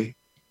holy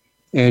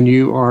and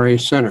you are a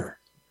sinner.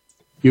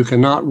 You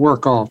cannot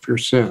work off your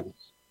sins.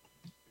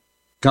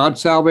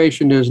 God's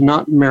salvation is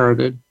not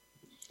merited.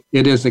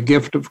 It is a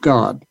gift of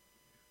God.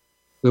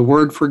 The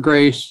word for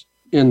grace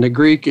in the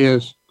Greek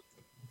is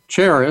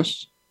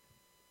charis.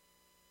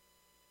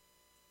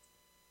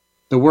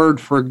 The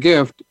word for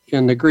gift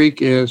in the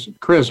Greek is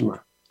charisma.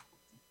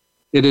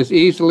 It is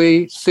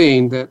easily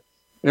seen that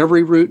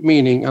every root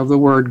meaning of the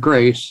word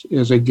grace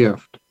is a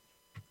gift.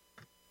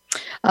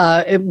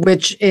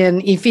 Which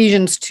in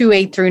Ephesians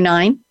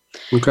 2:8-9,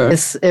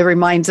 it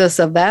reminds us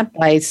of that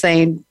by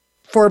saying,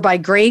 "For by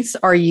grace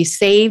are ye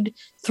saved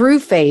through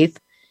faith,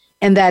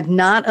 and that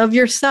not of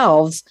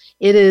yourselves,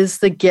 it is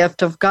the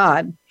gift of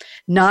God,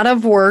 not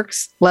of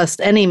works,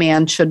 lest any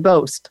man should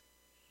boast."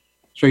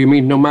 So you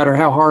mean no matter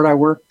how hard I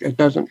work, it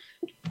doesn't?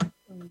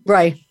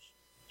 Right.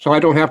 So I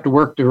don't have to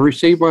work to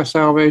receive my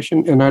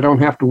salvation, and I don't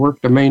have to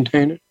work to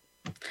maintain it?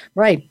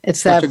 Right.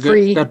 It's that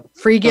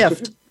free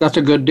gift. That's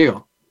a good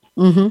deal.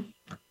 Mm-hmm.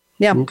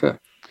 Yeah. Okay.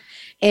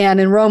 And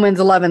in Romans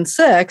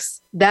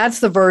 11:6, that's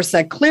the verse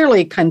that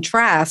clearly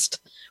contrasts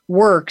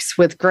works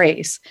with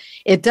grace.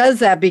 It does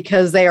that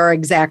because they are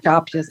exact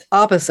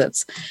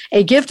opposites.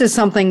 A gift is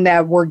something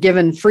that we're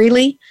given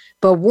freely,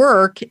 but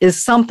work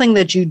is something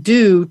that you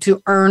do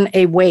to earn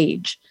a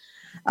wage.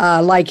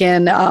 Like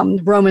in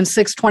Romans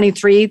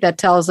 6:23, that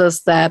tells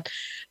us that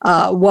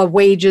what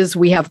wages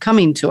we have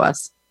coming to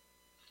us.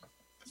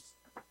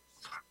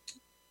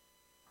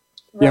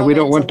 Yeah, we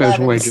don't want those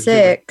wages.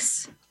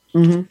 6.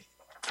 Mm-hmm.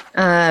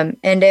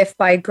 And if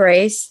by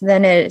grace,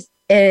 then it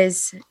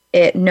is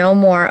no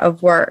more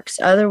of works.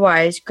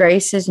 Otherwise,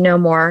 grace is no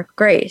more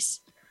grace.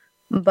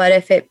 But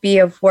if it be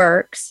of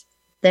works,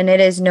 then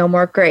it is no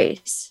more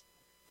grace.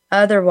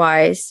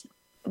 Otherwise,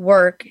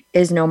 work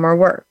is no more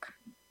work.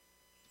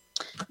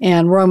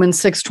 And Romans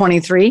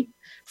 6:23,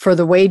 for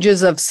the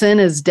wages of sin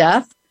is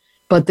death,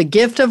 but the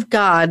gift of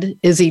God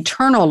is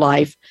eternal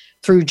life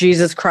through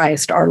Jesus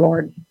Christ our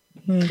Lord.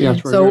 Mm-hmm. Yeah,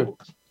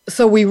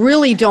 so we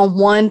really don't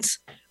want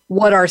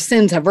what our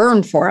sins have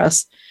earned for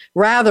us.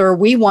 Rather,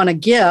 we want a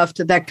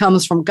gift that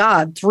comes from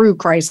God through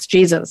Christ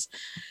Jesus.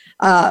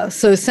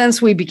 So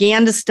since we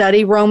began to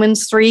study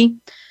Romans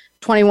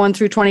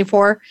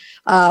 3:21-24,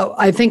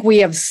 I think we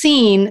have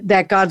seen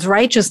that God's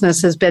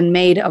righteousness has been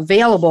made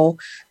available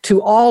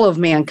to all of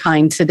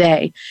mankind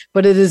today,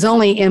 but it is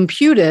only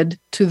imputed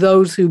to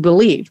those who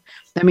believe.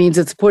 That means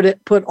it's put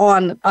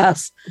on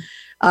us,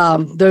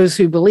 those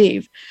who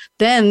believe.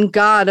 Then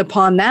God,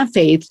 upon that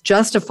faith,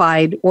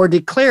 justified or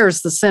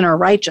declares the sinner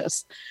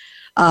righteous.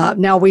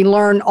 Now we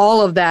learn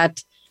all of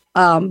that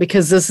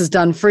because this is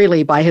done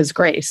freely by His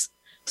grace.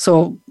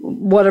 So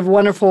what a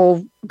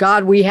wonderful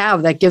God we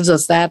have that gives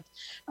us that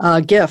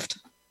gift.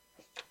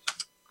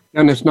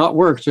 And it's not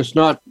works. It's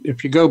not.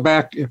 If you go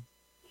back, if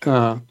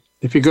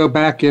you go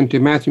back into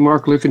Matthew,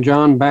 Mark, Luke, and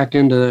John, back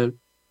into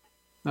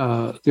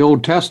the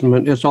Old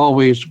Testament, it's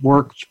always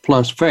works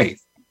plus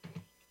faith.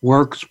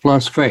 Works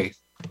plus faith.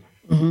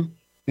 Mm-hmm.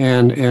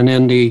 And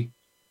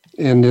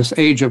in this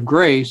age of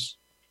grace,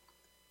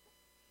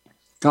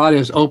 God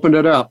has opened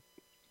it up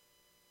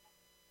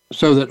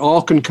so that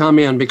all can come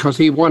in because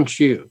He wants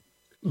you,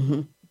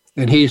 mm-hmm.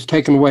 and He's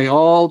taken away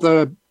all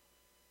the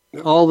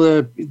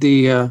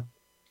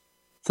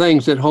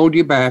things that hold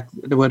you back,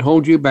 that would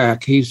hold you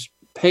back. He's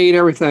paid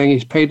everything.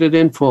 He's paid it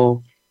in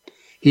full.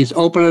 He's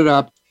opened it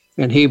up,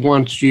 and He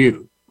wants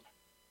you.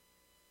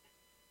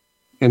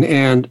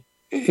 And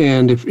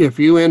if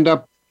you end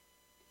up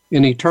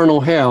in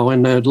eternal hell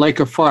in the lake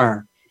of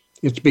fire,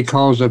 it's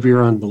because of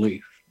your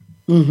unbelief.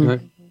 Mm-hmm.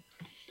 Okay?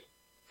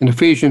 In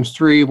Ephesians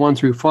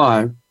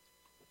 3:1-5,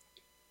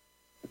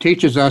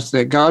 teaches us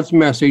that God's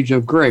message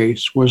of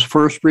grace was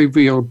first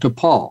revealed to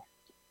Paul.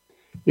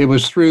 It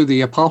was through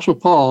the Apostle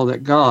Paul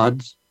that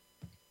God's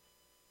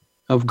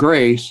of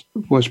grace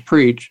was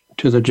preached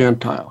to the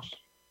Gentiles.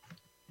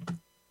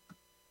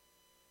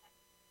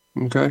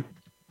 Okay.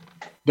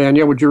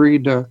 Danielle, would you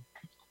read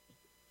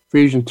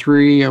Ephesians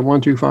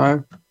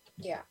 3:1-5?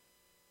 Yeah.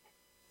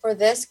 For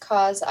this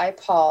cause I,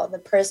 Paul, the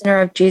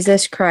prisoner of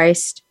Jesus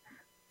Christ,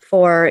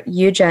 for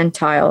you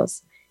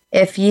Gentiles,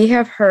 if ye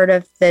have heard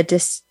of the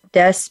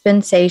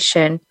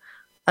dispensation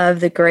of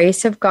the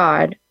grace of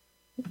God,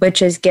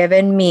 which is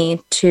given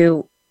me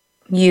to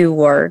you,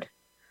 word.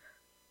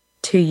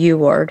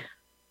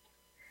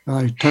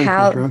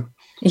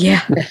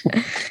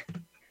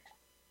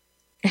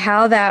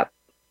 How that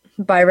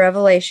by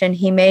revelation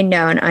he made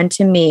known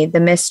unto me the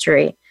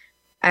mystery,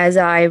 as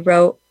I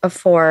wrote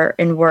afore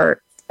in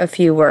a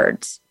few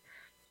words,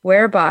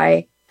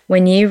 whereby,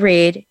 when ye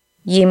read,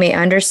 ye may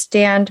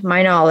understand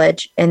my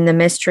knowledge in the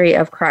mystery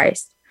of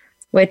Christ,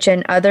 which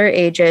in other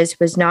ages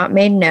was not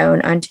made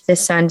known unto the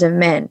sons of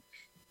men,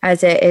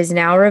 as it is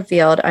now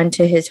revealed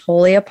unto his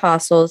holy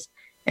apostles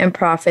and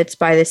prophets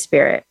by the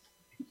Spirit.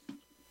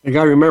 You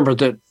got to remember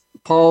that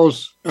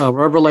Paul's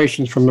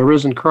revelations from the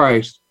risen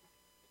Christ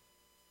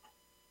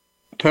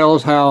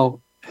tells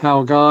how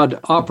God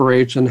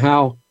operates and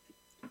how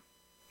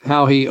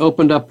he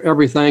opened up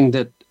everything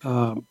that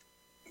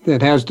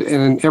has to,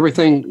 and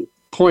everything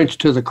points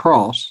to the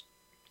cross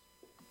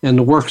and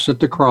the works at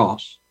the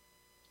cross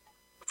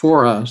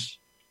for us,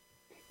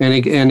 and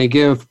he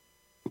gave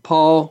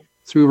Paul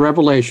through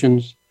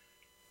revelations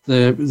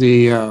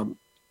the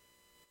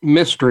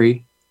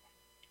mystery,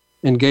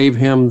 and gave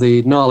him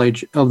the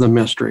knowledge of the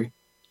mystery,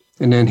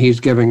 and then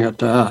he's giving it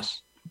to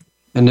us.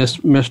 And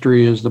this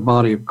mystery is the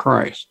body of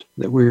Christ,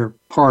 that we are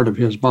part of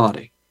his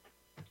body.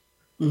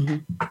 Mm-hmm.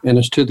 And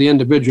it's to the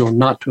individual,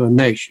 not to a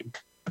nation.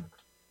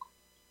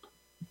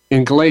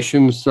 In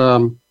Galatians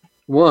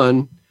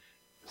 1,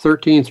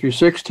 13 through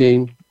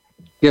 16,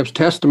 gives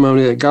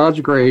testimony that God's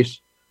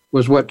grace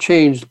was what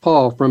changed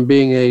Paul from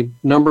being a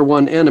number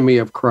one enemy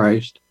of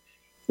Christ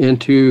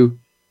into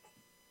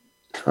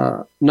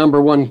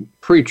number one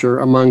preacher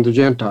among the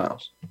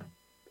Gentiles.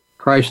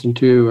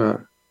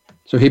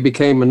 So he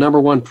became a number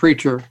one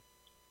preacher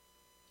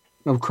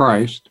of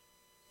Christ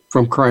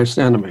from Christ's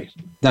enemies.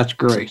 That's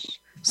grace.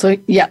 So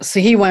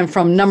he went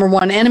from number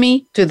one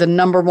enemy to the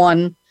number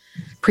one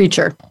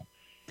preacher.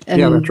 And,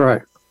 yeah, that's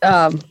right.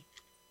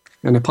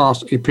 An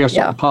apostle.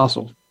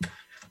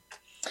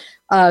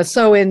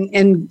 So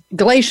in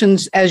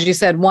Galatians, as you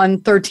said,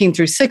 1, 13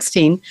 through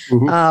 16,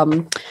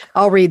 mm-hmm.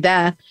 I'll read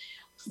that.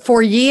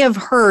 For ye have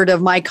heard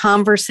of my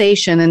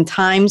conversation in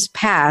times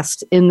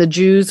past in the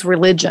Jews'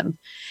 religion,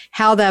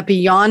 how that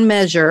beyond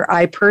measure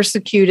I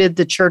persecuted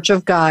the church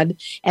of God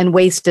and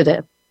wasted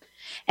it,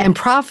 and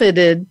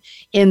profited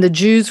in the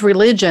Jews'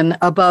 religion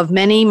above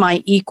many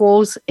my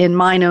equals in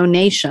mine own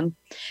nation,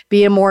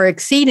 being more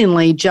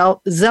exceedingly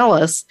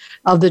zealous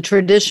of the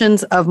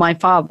traditions of my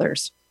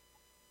fathers.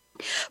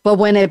 But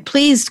when it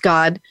pleased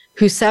God,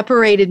 who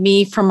separated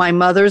me from my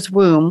mother's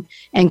womb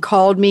and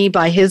called me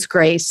by his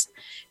grace,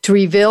 to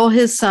reveal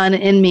his Son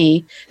in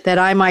me, that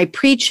I might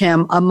preach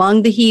him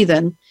among the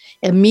heathen,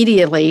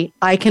 immediately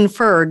I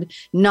conferred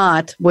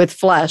not with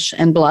flesh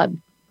and blood.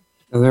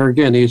 And there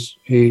again,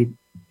 he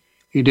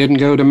didn't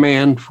go to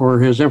man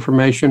for his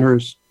information or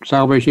his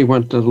salvation. He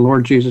went to the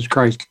Lord Jesus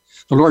Christ.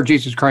 The Lord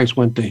Jesus Christ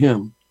went to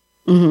him.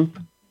 Mm-hmm.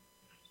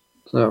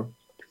 So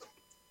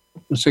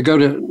go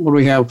to, what do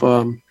we have?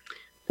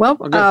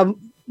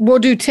 We'll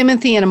do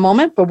Timothy in a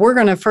moment, but we're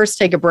going to first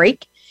take a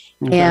break.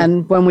 Okay.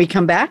 And when we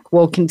come back,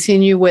 we'll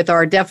continue with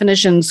our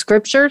definition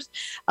scriptures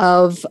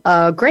of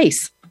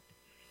grace.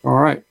 All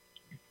right.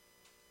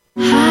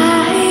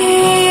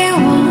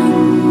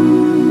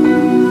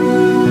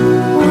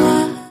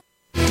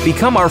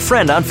 Become our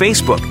friend on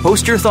Facebook.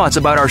 Post your thoughts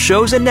about our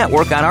shows and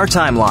network on our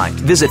timeline.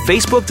 Visit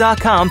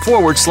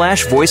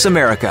facebook.com/Voice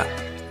America.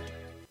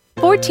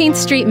 14th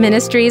Street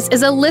Ministries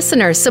is a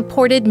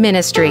listener-supported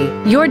ministry.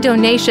 Your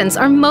donations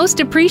are most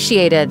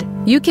appreciated.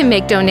 You can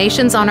make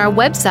donations on our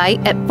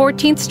website at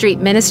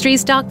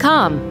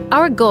 14thstreetministries.com.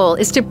 Our goal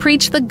is to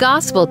preach the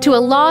gospel to a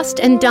lost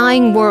and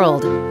dying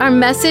world. Our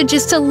message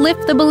is to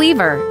lift the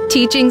believer,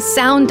 teaching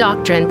sound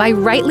doctrine by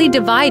rightly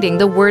dividing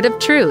the word of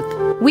truth.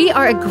 We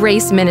are a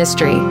grace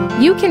ministry.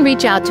 You can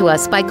reach out to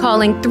us by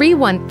calling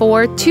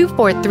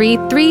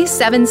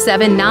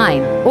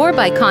 314-243-3779 or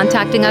by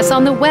contacting us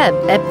on the web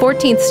at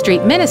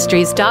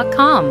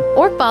 14thstreetministries.com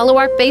or follow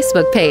our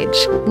Facebook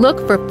page.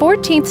 Look for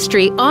 14th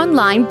Street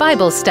Online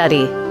Bible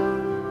Study.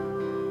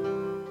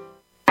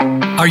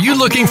 Are you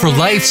looking for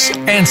life's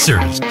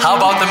answers? How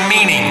about the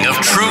meaning of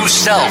true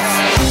self?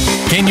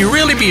 Can you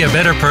really be a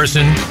better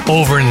person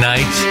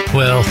overnight?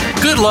 Well,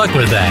 good luck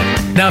with that.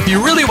 Now, if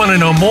you really want to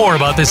know more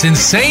about this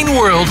insane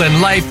world and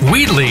life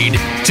we lead,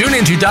 tune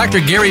into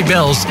Dr. Gary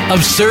Bell's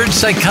Absurd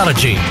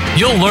Psychology.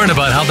 You'll learn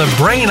about how the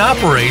brain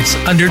operates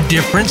under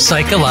different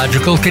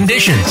psychological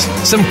conditions.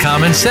 Some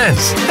common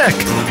sense. Heck,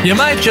 you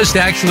might just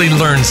actually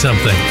learn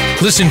something.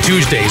 Listen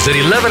Tuesdays at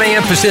 11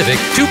 a.m. Pacific,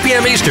 2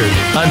 p.m. Eastern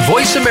on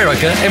Voice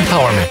America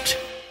Empowerment.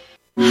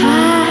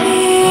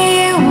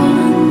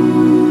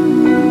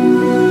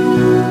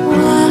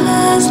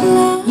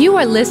 You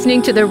are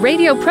listening to the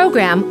radio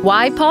program,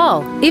 Why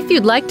Paul? If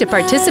you'd like to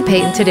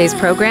participate in today's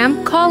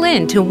program, call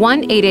in to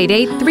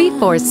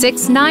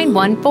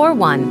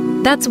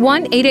 1-888-346-9141. That's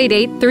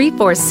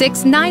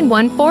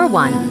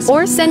 1-888-346-9141.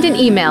 Or send an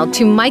email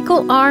to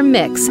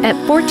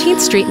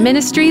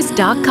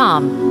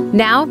michaelrmix@14thstreetministries.com.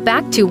 Now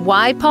back to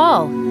Why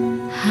Paul?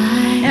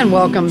 And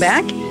welcome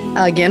back.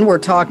 Again, we're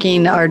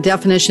talking our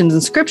definitions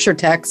and scripture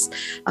texts.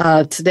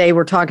 Today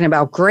we're talking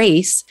about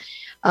grace.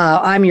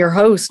 I'm your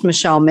host,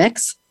 Michelle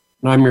Mix.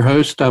 I'm your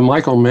host,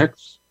 Michael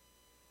Mix.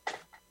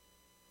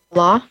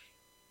 Law.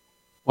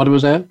 What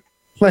was that?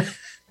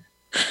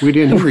 We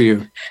didn't hear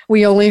you.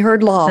 We only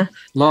heard Law.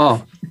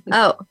 Law.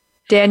 Oh,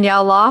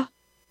 Danielle Law.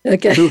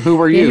 Okay.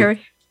 Who are you?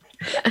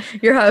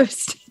 Your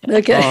host.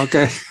 Okay. Oh,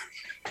 okay.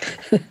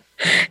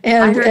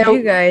 And I heard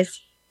you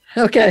guys.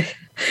 Okay.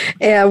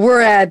 And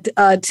we're at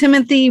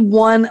Timothy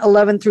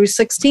 1:11 through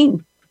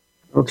 16.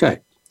 Okay.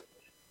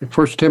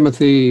 1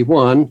 Timothy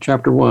 1,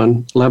 chapter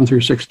 1, 11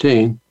 through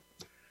 16,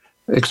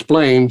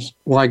 explains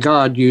why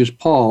God used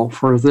Paul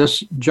for this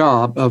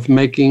job of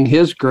making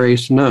his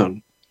grace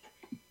known.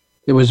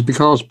 It was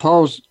because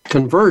Paul's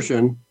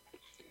conversion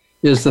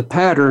is the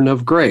pattern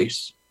of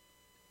grace.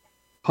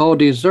 Paul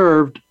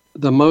deserved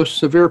the most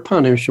severe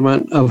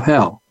punishment of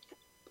hell.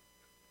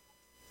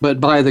 But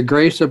by the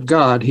grace of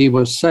God, he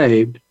was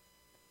saved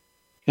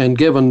and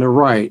given the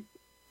right,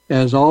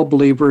 as all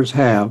believers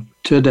have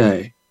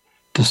today,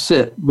 to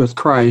sit with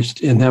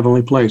Christ in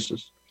heavenly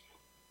places.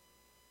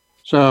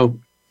 So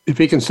if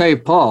he can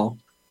save Paul,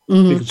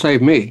 he can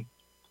save me,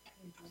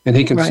 and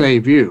he can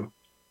save you.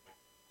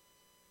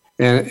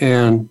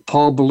 And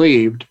Paul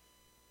believed,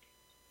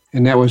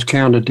 and that was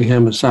counted to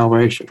him as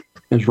salvation,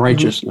 as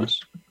righteousness.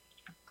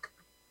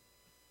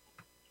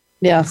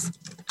 Yes.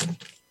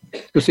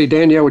 You see,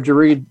 Danielle, would you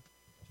read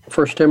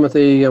 1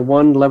 Timothy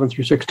 1, 11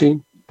 through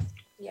 16?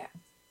 Yeah.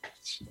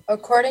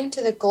 According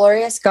to the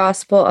glorious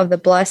gospel of the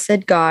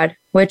blessed God,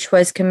 which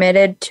was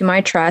committed to my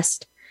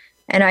trust,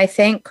 and I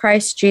thank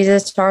Christ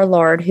Jesus our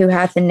Lord, who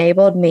hath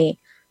enabled me,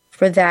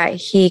 for that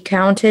he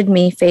counted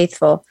me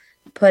faithful,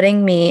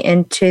 putting me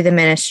into the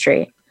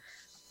ministry,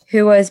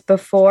 who was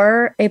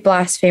before a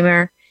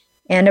blasphemer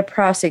and a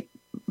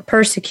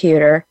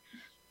persecutor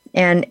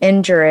and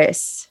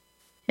injurious,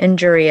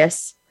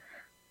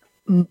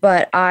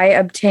 but I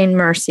obtained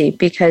mercy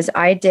because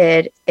I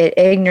did it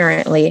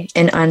ignorantly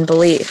in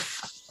unbelief.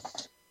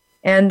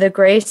 And the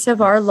grace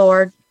of our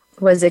Lord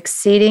was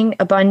exceeding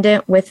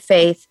abundant with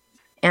faith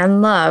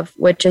and love,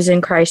 which is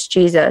in Christ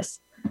Jesus.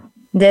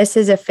 This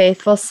is a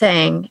faithful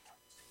saying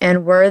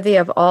and worthy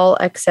of all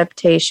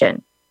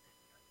acceptation,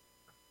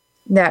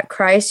 that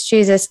Christ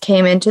Jesus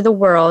came into the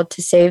world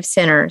to save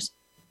sinners,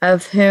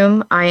 of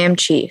whom I am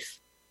chief.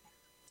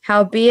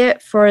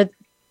 Howbeit for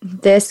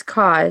this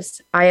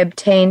cause I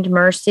obtained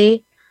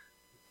mercy,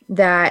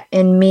 that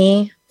in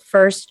me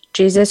first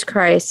Jesus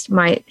Christ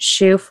might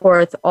shew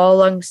forth all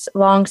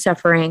long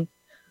suffering,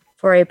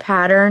 for a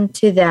pattern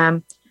to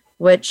them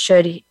which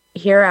should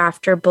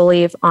hereafter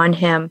believe on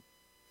him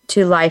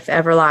to life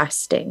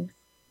everlasting.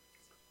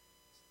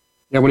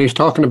 Yeah, when he's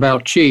talking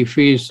about chief,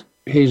 he's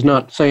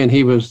not saying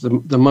he was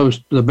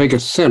the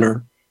biggest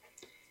sinner.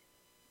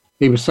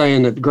 He was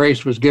saying that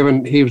grace was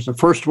given. He was the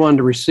first one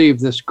to receive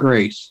this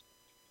grace,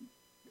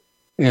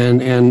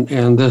 and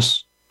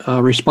this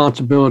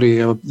responsibility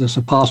of this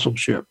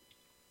apostleship.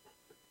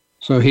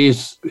 So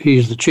he's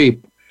the chief.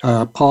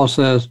 Paul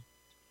says,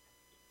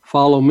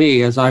 "Follow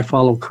me as I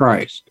follow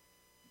Christ."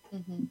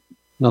 Mm-hmm.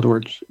 In other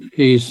words,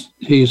 he's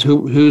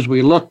who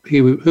we look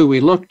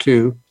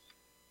to.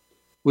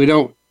 We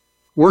don't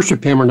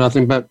worship him or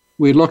nothing, but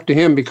we look to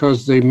him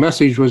because the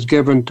message was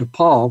given to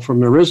Paul from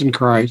the risen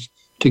Christ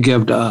to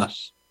give to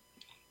us,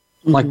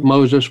 like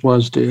Moses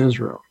was to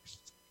Israel.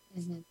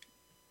 Mm-hmm.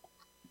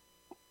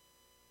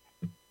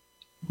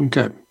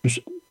 Okay,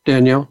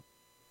 Danielle.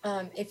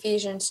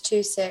 Ephesians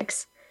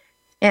 2:6,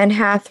 and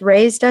hath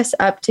raised us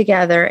up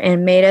together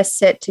and made us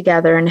sit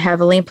together in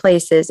heavenly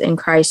places in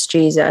Christ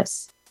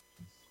Jesus.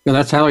 Yeah,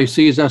 that's how he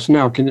sees us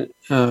now.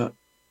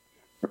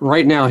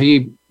 Right now,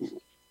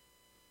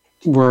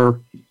 we're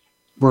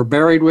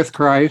buried with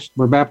Christ.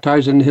 We're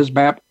baptized in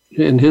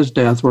his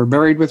death. We're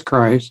buried with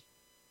Christ.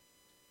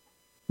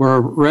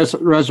 We're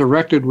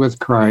resurrected with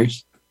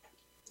Christ,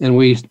 and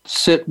we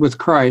sit with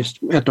Christ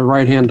at the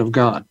right hand of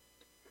God.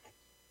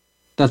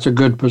 That's a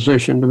good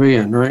position to be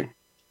in, right?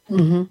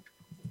 Mm-hmm.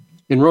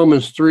 In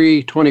Romans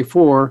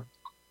 3:24,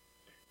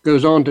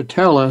 goes on to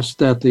tell us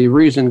that the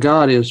reason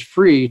God is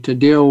free to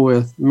deal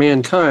with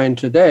mankind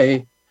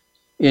today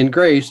in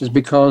grace is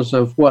because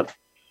of what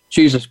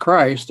Jesus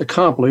Christ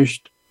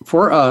accomplished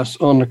for us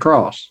on the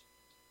cross.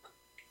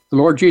 The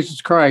Lord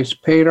Jesus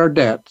Christ paid our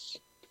debts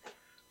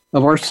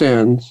of our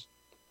sins,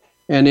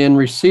 and in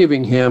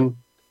receiving him,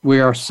 we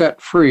are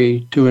set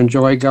free to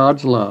enjoy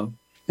God's love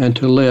and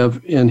to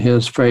live in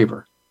his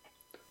favor.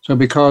 So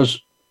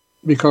because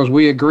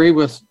we agree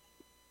with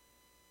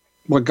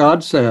what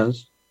God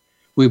says,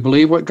 we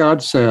believe what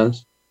God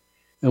says,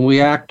 and we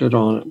acted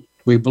on it.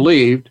 We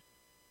believed,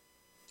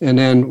 and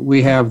then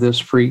we have this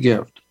free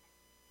gift.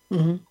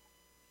 Mm-hmm.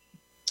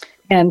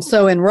 And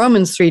so in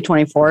Romans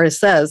 3:24, it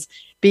says,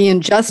 being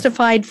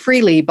justified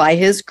freely by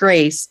his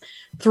grace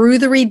through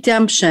the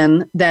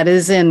redemption that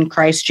is in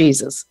Christ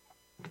Jesus.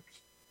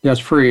 Yes,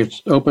 free.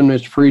 It's open.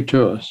 It's free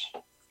to us.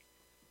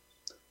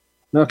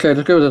 Okay,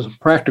 let's go to some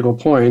practical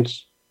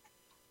points.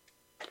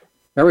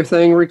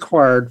 Everything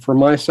required for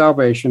my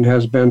salvation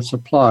has been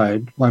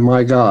supplied by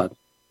my God.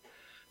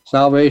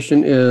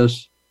 Salvation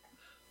is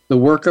the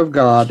work of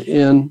God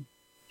in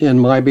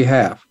my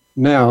behalf.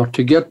 Now,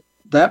 to get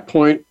that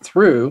point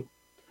through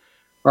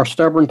our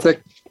stubborn,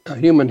 thick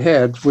human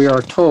heads, we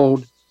are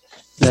told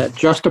that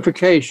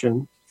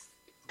justification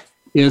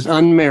is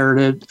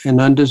unmerited and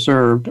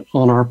undeserved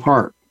on our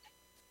part.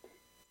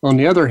 On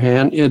the other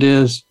hand, it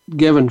is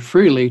given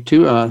freely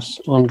to us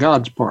on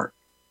God's part.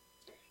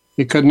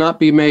 It could not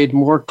be made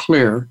more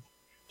clear.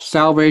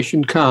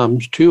 Salvation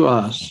comes to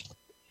us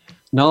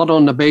not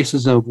on the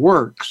basis of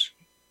works.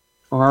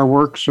 Our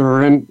works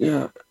are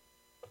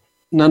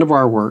none of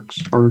our works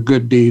are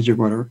good deeds or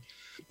whatever,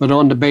 but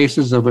on the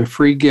basis of a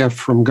free gift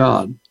from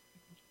God.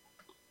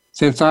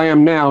 Since I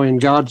am now in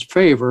God's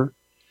favor,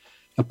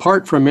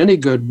 apart from any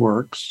good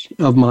works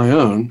of my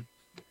own,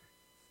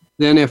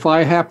 then if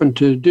I happen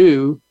to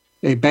do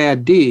a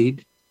bad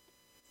deed,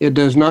 it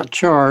does not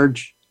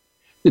change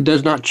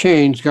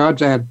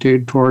God's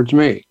attitude towards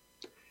me.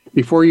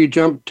 Before you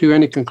jump to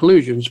any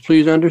conclusions,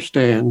 please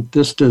understand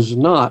this does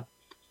not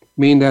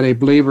mean that a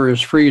believer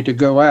is free to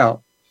go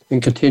out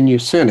and continue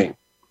sinning,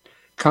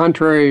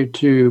 contrary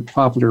to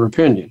popular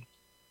opinion.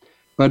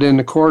 But in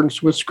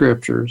accordance with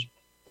Scriptures,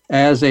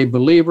 as a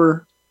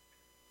believer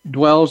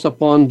dwells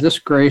upon this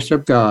grace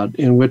of God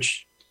in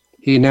which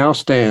he now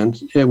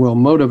stands, it will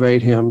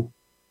motivate him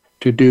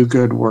to do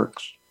good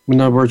works.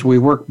 In other words, we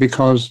work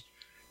because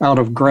out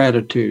of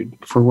gratitude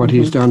for what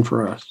he's done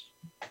for us.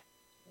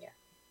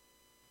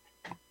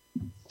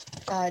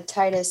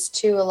 Titus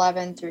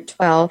 2:11 through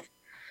 12.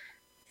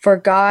 For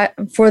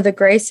the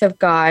grace of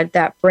God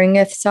that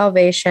bringeth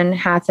salvation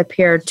hath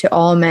appeared to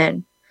all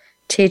men,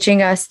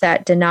 teaching us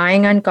that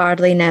denying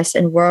ungodliness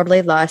and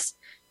worldly lust,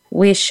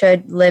 we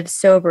should live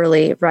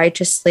soberly,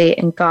 righteously,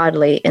 and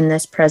godly in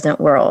this present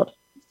world.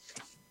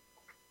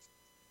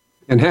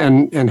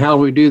 And how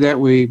we do that,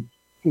 we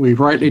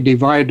rightly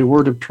divide the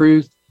word of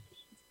truth.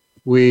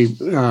 We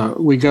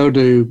go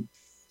to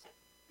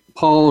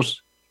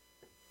Paul's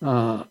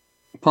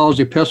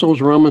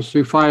epistles, Romans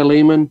through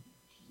Philemon.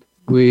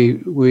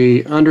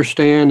 We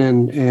understand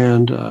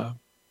and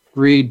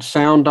read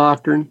sound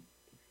doctrine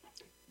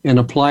and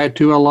apply it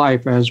to our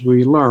life as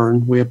we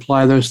learn. We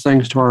apply those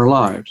things to our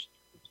lives.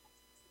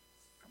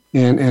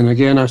 And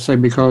again, I say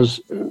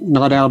because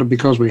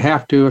we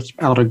have to, it's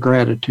out of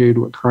gratitude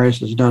what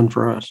Christ has done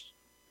for us.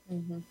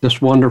 Mm-hmm.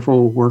 This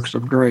wonderful works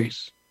of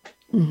grace.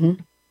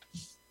 Mm-hmm.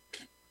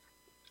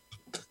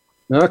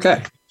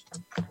 Okay.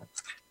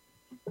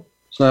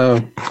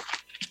 So,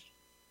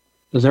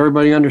 does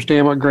everybody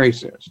understand what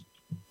grace is?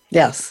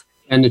 Yes.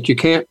 And that you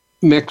can't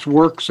mix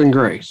works and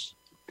grace.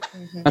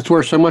 Mm-hmm. That's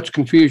where so much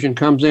confusion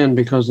comes in,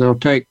 because they'll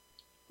go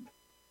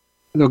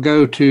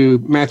to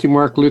Matthew,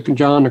 Mark, Luke, and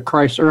John, to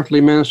Christ's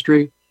earthly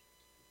ministry,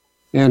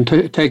 and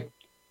take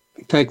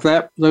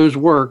those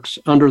works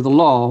under the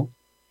law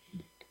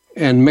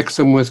and mix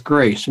them with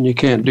grace, and you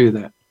can't do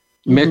that.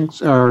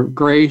 Mm-hmm.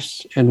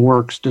 Grace and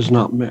works does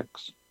not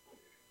mix.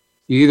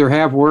 You either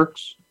have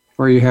works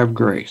or you have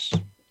grace.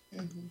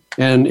 Mm-hmm.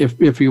 And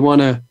if you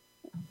want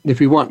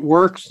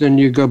works, then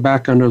you go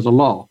back under the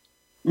law.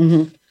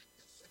 Mm-hmm.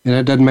 And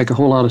it doesn't make a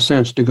whole lot of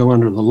sense to go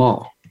under the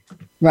law.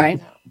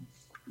 Right.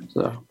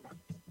 So,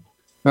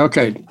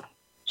 okay.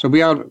 So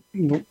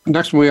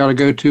next one we ought to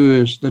go to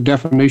is the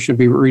definition of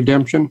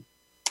redemption.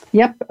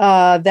 Yep.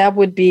 That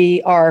would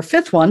be our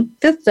fifth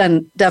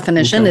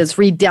definition is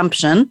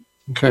redemption.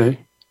 Okay.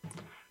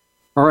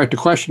 All right. The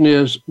question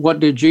is, what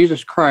did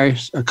Jesus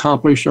Christ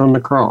accomplish on the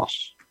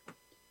cross?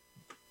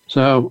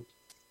 So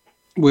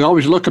we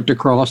always look at the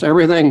cross.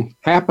 Everything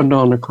happened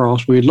on the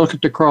cross. We look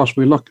at the cross.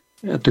 We look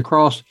at the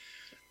cross.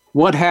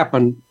 What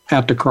happened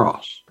at the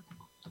cross?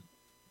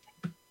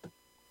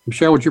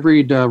 Michelle, would you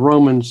read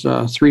Romans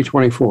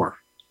 3:24?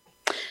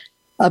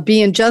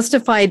 Being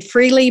justified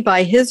freely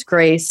by his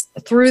grace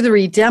through the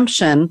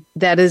redemption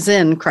that is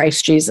in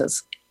Christ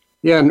Jesus.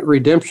 Yeah, and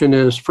redemption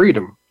is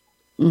freedom.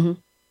 Mm-hmm.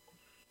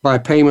 By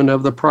payment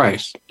of the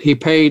price. He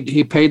paid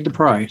the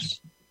price,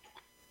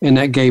 and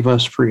that gave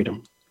us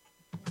freedom.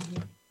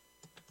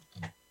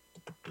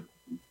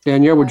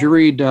 Danielle, would you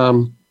read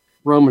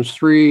Romans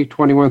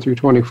 3:21 through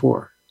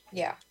 24?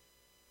 Yeah.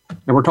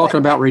 And we're talking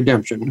about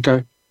redemption,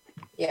 okay?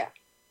 Yeah.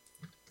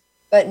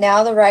 But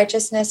now the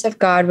righteousness of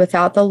God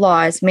without the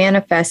law is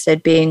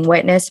manifested, being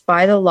witnessed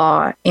by the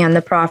law and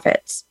the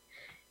prophets,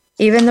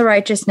 even the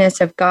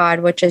righteousness of God,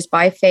 which is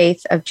by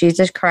faith of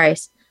Jesus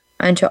Christ,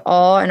 unto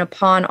all and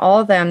upon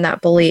all them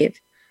that believe.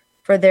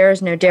 For there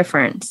is no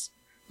difference.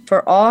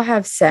 For all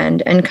have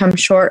sinned and come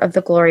short of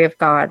the glory of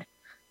God,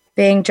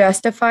 being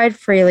justified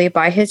freely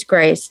by his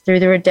grace through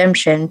the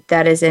redemption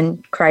that is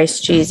in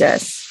Christ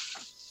Jesus.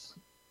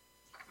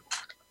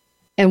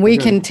 And we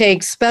can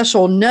take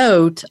special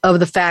note of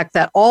the fact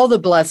that all the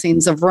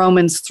blessings of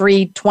Romans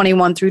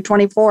 3:21 through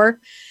 24,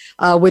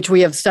 which we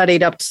have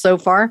studied up so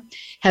far,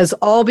 has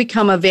all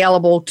become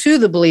available to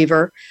the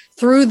believer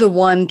through the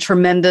one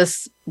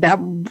tremendous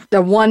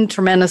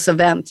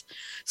event.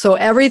 So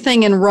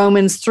everything in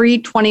Romans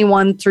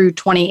 3:21 through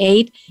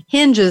 28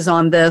 hinges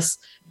on this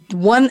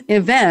one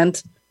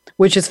event,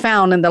 which is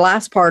found in the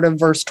last part of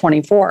verse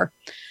 24.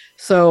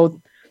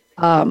 So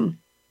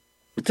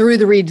through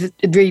the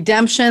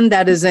redemption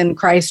that is in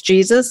Christ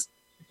Jesus,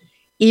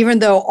 even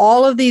though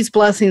all of these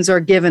blessings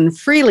are given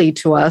freely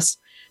to us,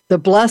 the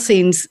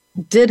blessings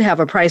did have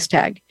a price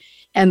tag,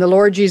 and the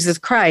Lord Jesus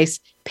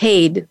Christ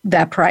paid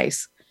that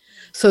price.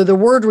 So the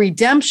word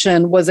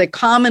redemption was a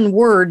common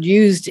word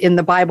used in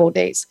the Bible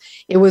days.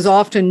 It was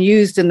often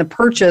used in the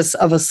purchase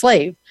of a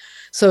slave.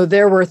 So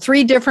there were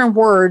 3 different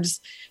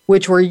words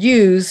which were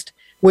used,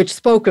 which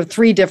spoke of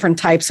 3 different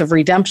types of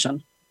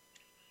redemption.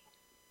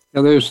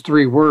 Now, those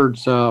 3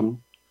 words,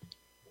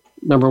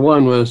 number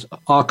 1 was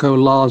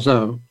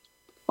akolazo,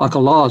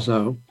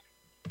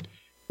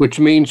 which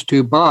means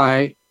to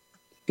buy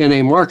in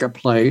a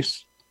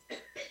marketplace,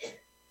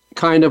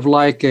 kind of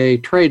like a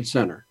trade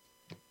center.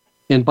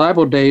 In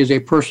Bible days, a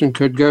person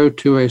could go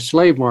to a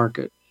slave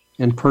market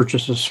and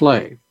purchase a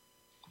slave.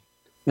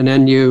 And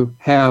then you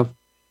have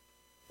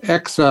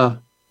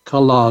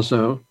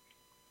exakalazo.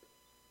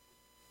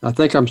 I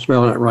think I'm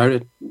spelling it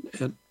right.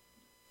 It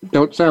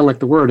don't sound like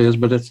the word is,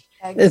 but it's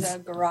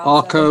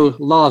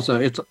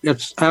akolazo.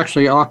 It's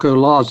actually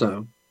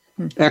akolazo,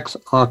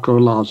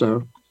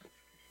 exakolazo,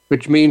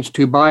 which means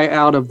to buy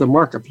out of the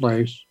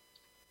marketplace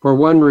for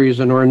one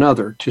reason or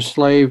another. A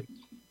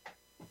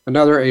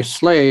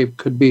slave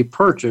could be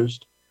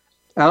purchased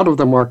out of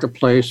the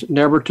marketplace,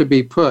 never to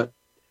be put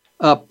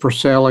up for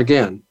sale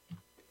again.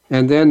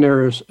 And then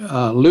there's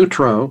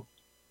lutro,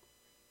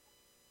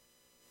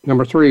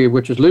 number 3,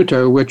 which is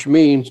luto, which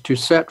means to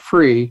set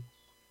free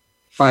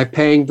by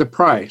paying the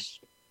price.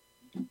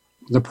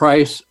 The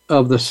price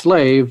of the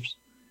slave's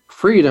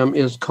freedom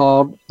is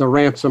called the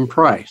ransom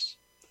price.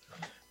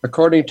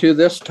 According to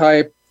this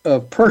type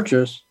of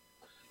purchase,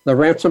 the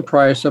ransom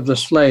price of the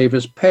slave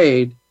is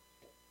paid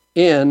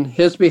in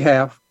his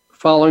behalf,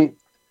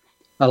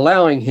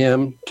 allowing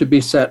him to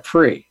be set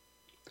free,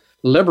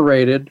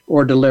 liberated,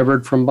 or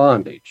delivered from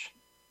bondage.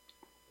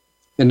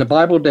 In the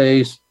Bible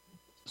days,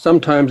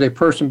 sometimes a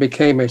person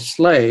became a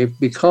slave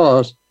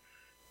because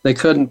they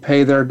couldn't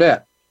pay their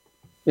debt.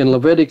 In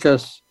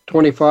Leviticus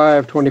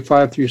 25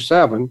 through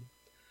 7,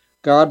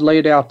 God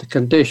laid out the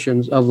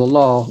conditions of the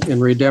law in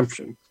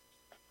redemption.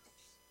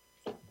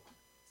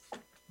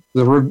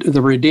 The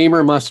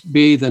Redeemer must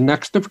be the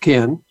next of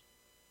kin.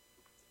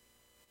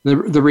 The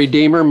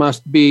Redeemer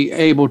must be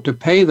able to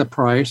pay the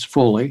price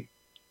fully.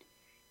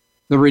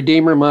 The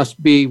Redeemer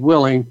must be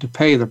willing to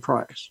pay the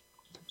price.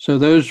 So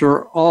those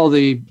are all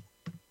the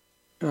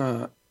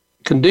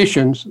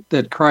conditions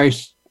that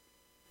Christ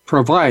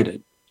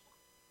provided.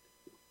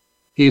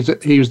 He's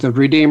the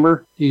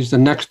Redeemer. He's the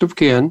next of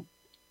kin.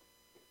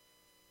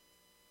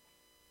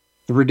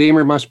 The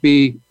Redeemer must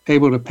be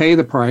able to pay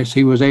the price.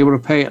 He was able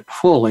to pay it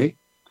fully,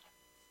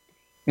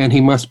 and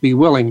he must be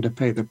willing to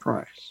pay the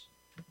price.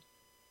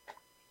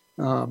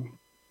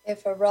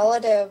 If a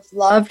relative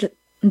loved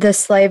the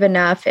slave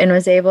enough and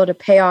was able to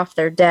pay off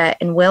their debt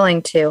and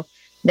willing to,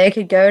 they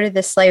could go to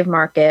the slave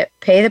market,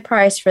 pay the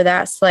price for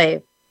that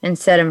slave, and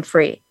set him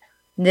free.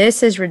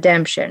 This is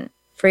redemption,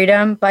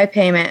 freedom by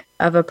payment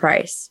of a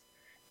price.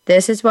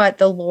 This is what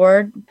the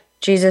Lord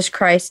Jesus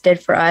Christ did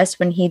for us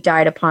when he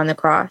died upon the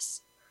cross.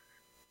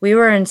 We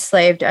were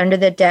enslaved under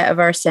the debt of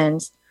our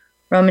sins.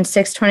 Romans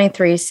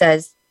 6:23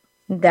 says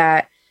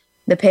that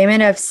the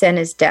payment of sin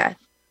is death.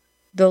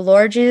 The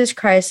Lord Jesus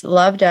Christ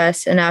loved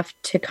us enough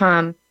to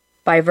come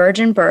by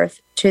virgin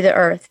birth to the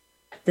earth,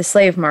 the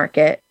slave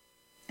market,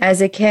 as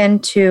akin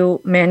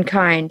to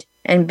mankind,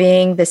 and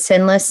being the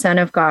sinless Son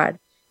of God.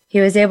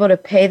 He was able to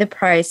pay the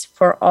price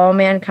for all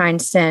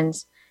mankind's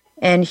sins,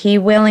 and he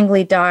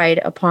willingly died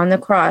upon the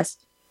cross,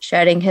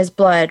 shedding his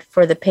blood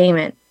for the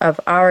payment of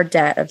our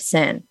debt of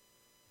sin.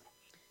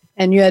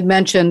 And you had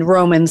mentioned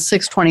Romans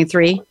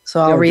 6:23,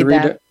 so I'll read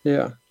that.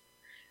 Yeah.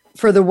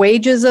 For the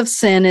wages of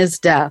sin is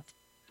death,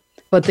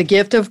 but the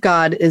gift of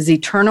God is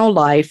eternal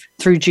life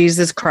through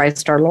Jesus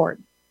Christ our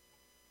Lord.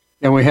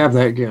 And we have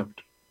that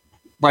gift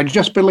by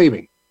just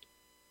believing.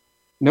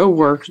 No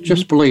works,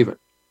 just believe it.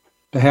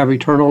 To have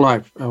eternal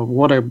life.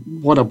 What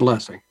a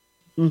blessing.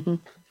 Mm-hmm.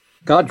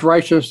 God's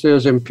righteousness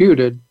is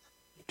imputed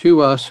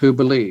to us who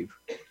believe.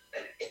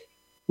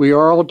 We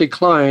are all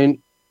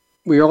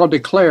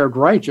declared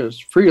righteous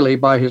freely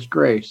by his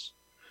grace,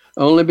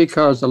 only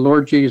because the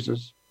Lord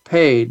Jesus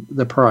paid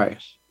the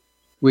price.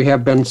 We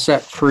have been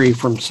set free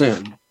from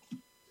sin.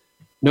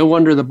 No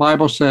wonder the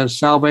Bible says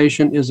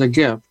salvation is a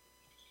gift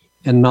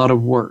and not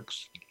of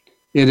works.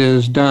 It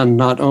is done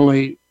not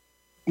only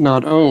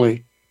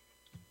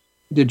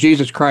did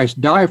Jesus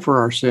Christ die for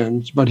our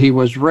sins, but he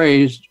was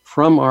raised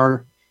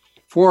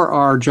for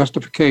our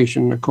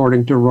justification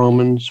according to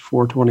Romans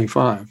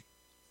 4:25.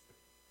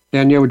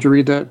 Danielle, would you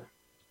read that?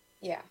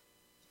 Yeah.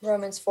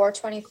 Romans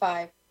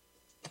 4:25.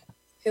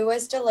 Who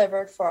was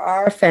delivered for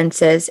our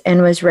offenses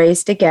and was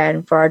raised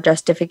again for our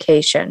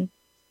justification.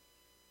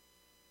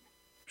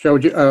 So,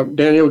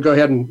 Danielle, go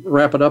ahead and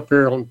wrap it up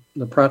here on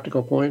the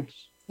practical points.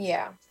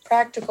 Yeah,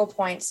 practical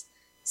points.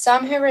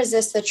 Some who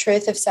resist the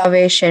truth of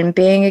salvation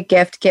being a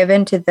gift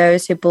given to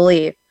those who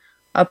believe,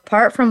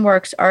 apart from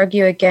works,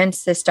 argue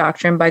against this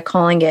doctrine by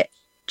calling it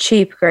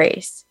cheap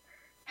grace.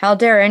 How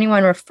dare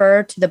anyone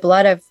refer to the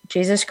blood of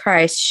Jesus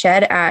Christ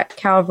shed at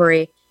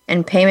Calvary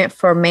and payment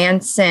for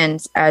man's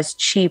sins as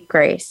cheap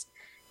grace,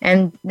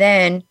 and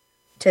then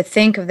to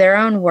think of their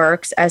own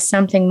works as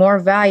something more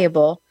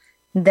valuable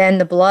than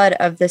the blood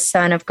of the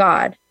Son of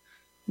God.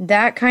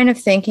 That kind of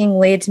thinking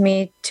leads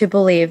me to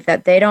believe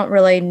that they don't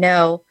really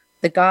know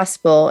the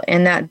gospel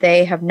and that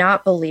they have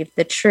not believed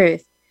the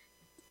truth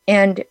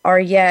and are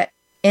yet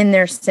in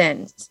their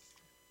sins.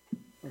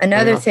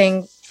 Another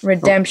thing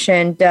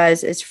redemption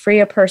does is free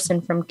a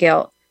person from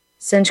guilt.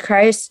 Since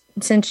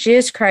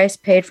Jesus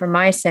Christ paid for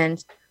my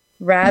sins,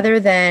 rather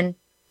than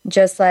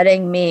just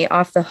letting me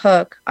off the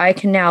hook, I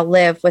can now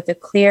live with a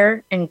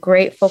clear and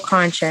grateful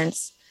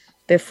conscience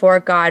before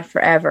God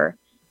forever.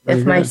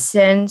 If my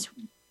sins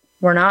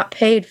were not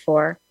paid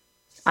for,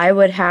 I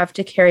would have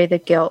to carry the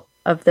guilt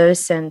of those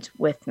sins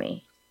with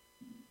me.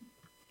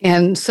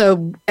 And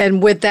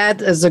with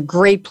that is a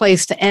great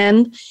place to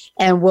end.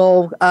 And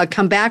we'll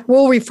come back.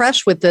 We'll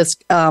refresh with this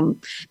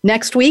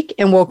next week,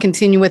 and we'll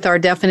continue with our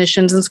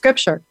definitions in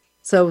Scripture.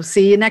 So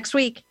see you next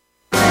week.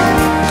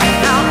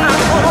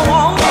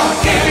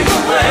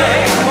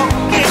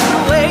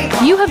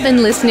 You have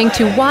been listening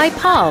to Why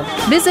Paul.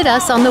 Visit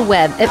us on the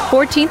web at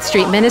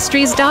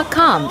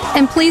 14thstreetministries.com.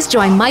 And please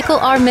join Michael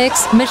R.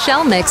 Mix,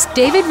 Michelle Mix,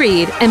 David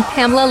Reed, and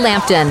Pamela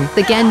Lampton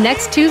again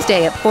next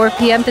Tuesday at 4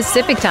 p.m.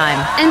 Pacific Time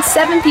and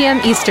 7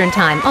 p.m. Eastern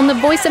Time on the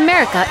Voice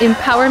America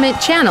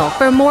Empowerment Channel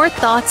for more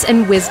thoughts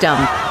and wisdom.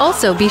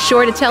 Also, be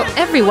sure to tell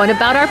everyone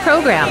about our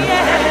program.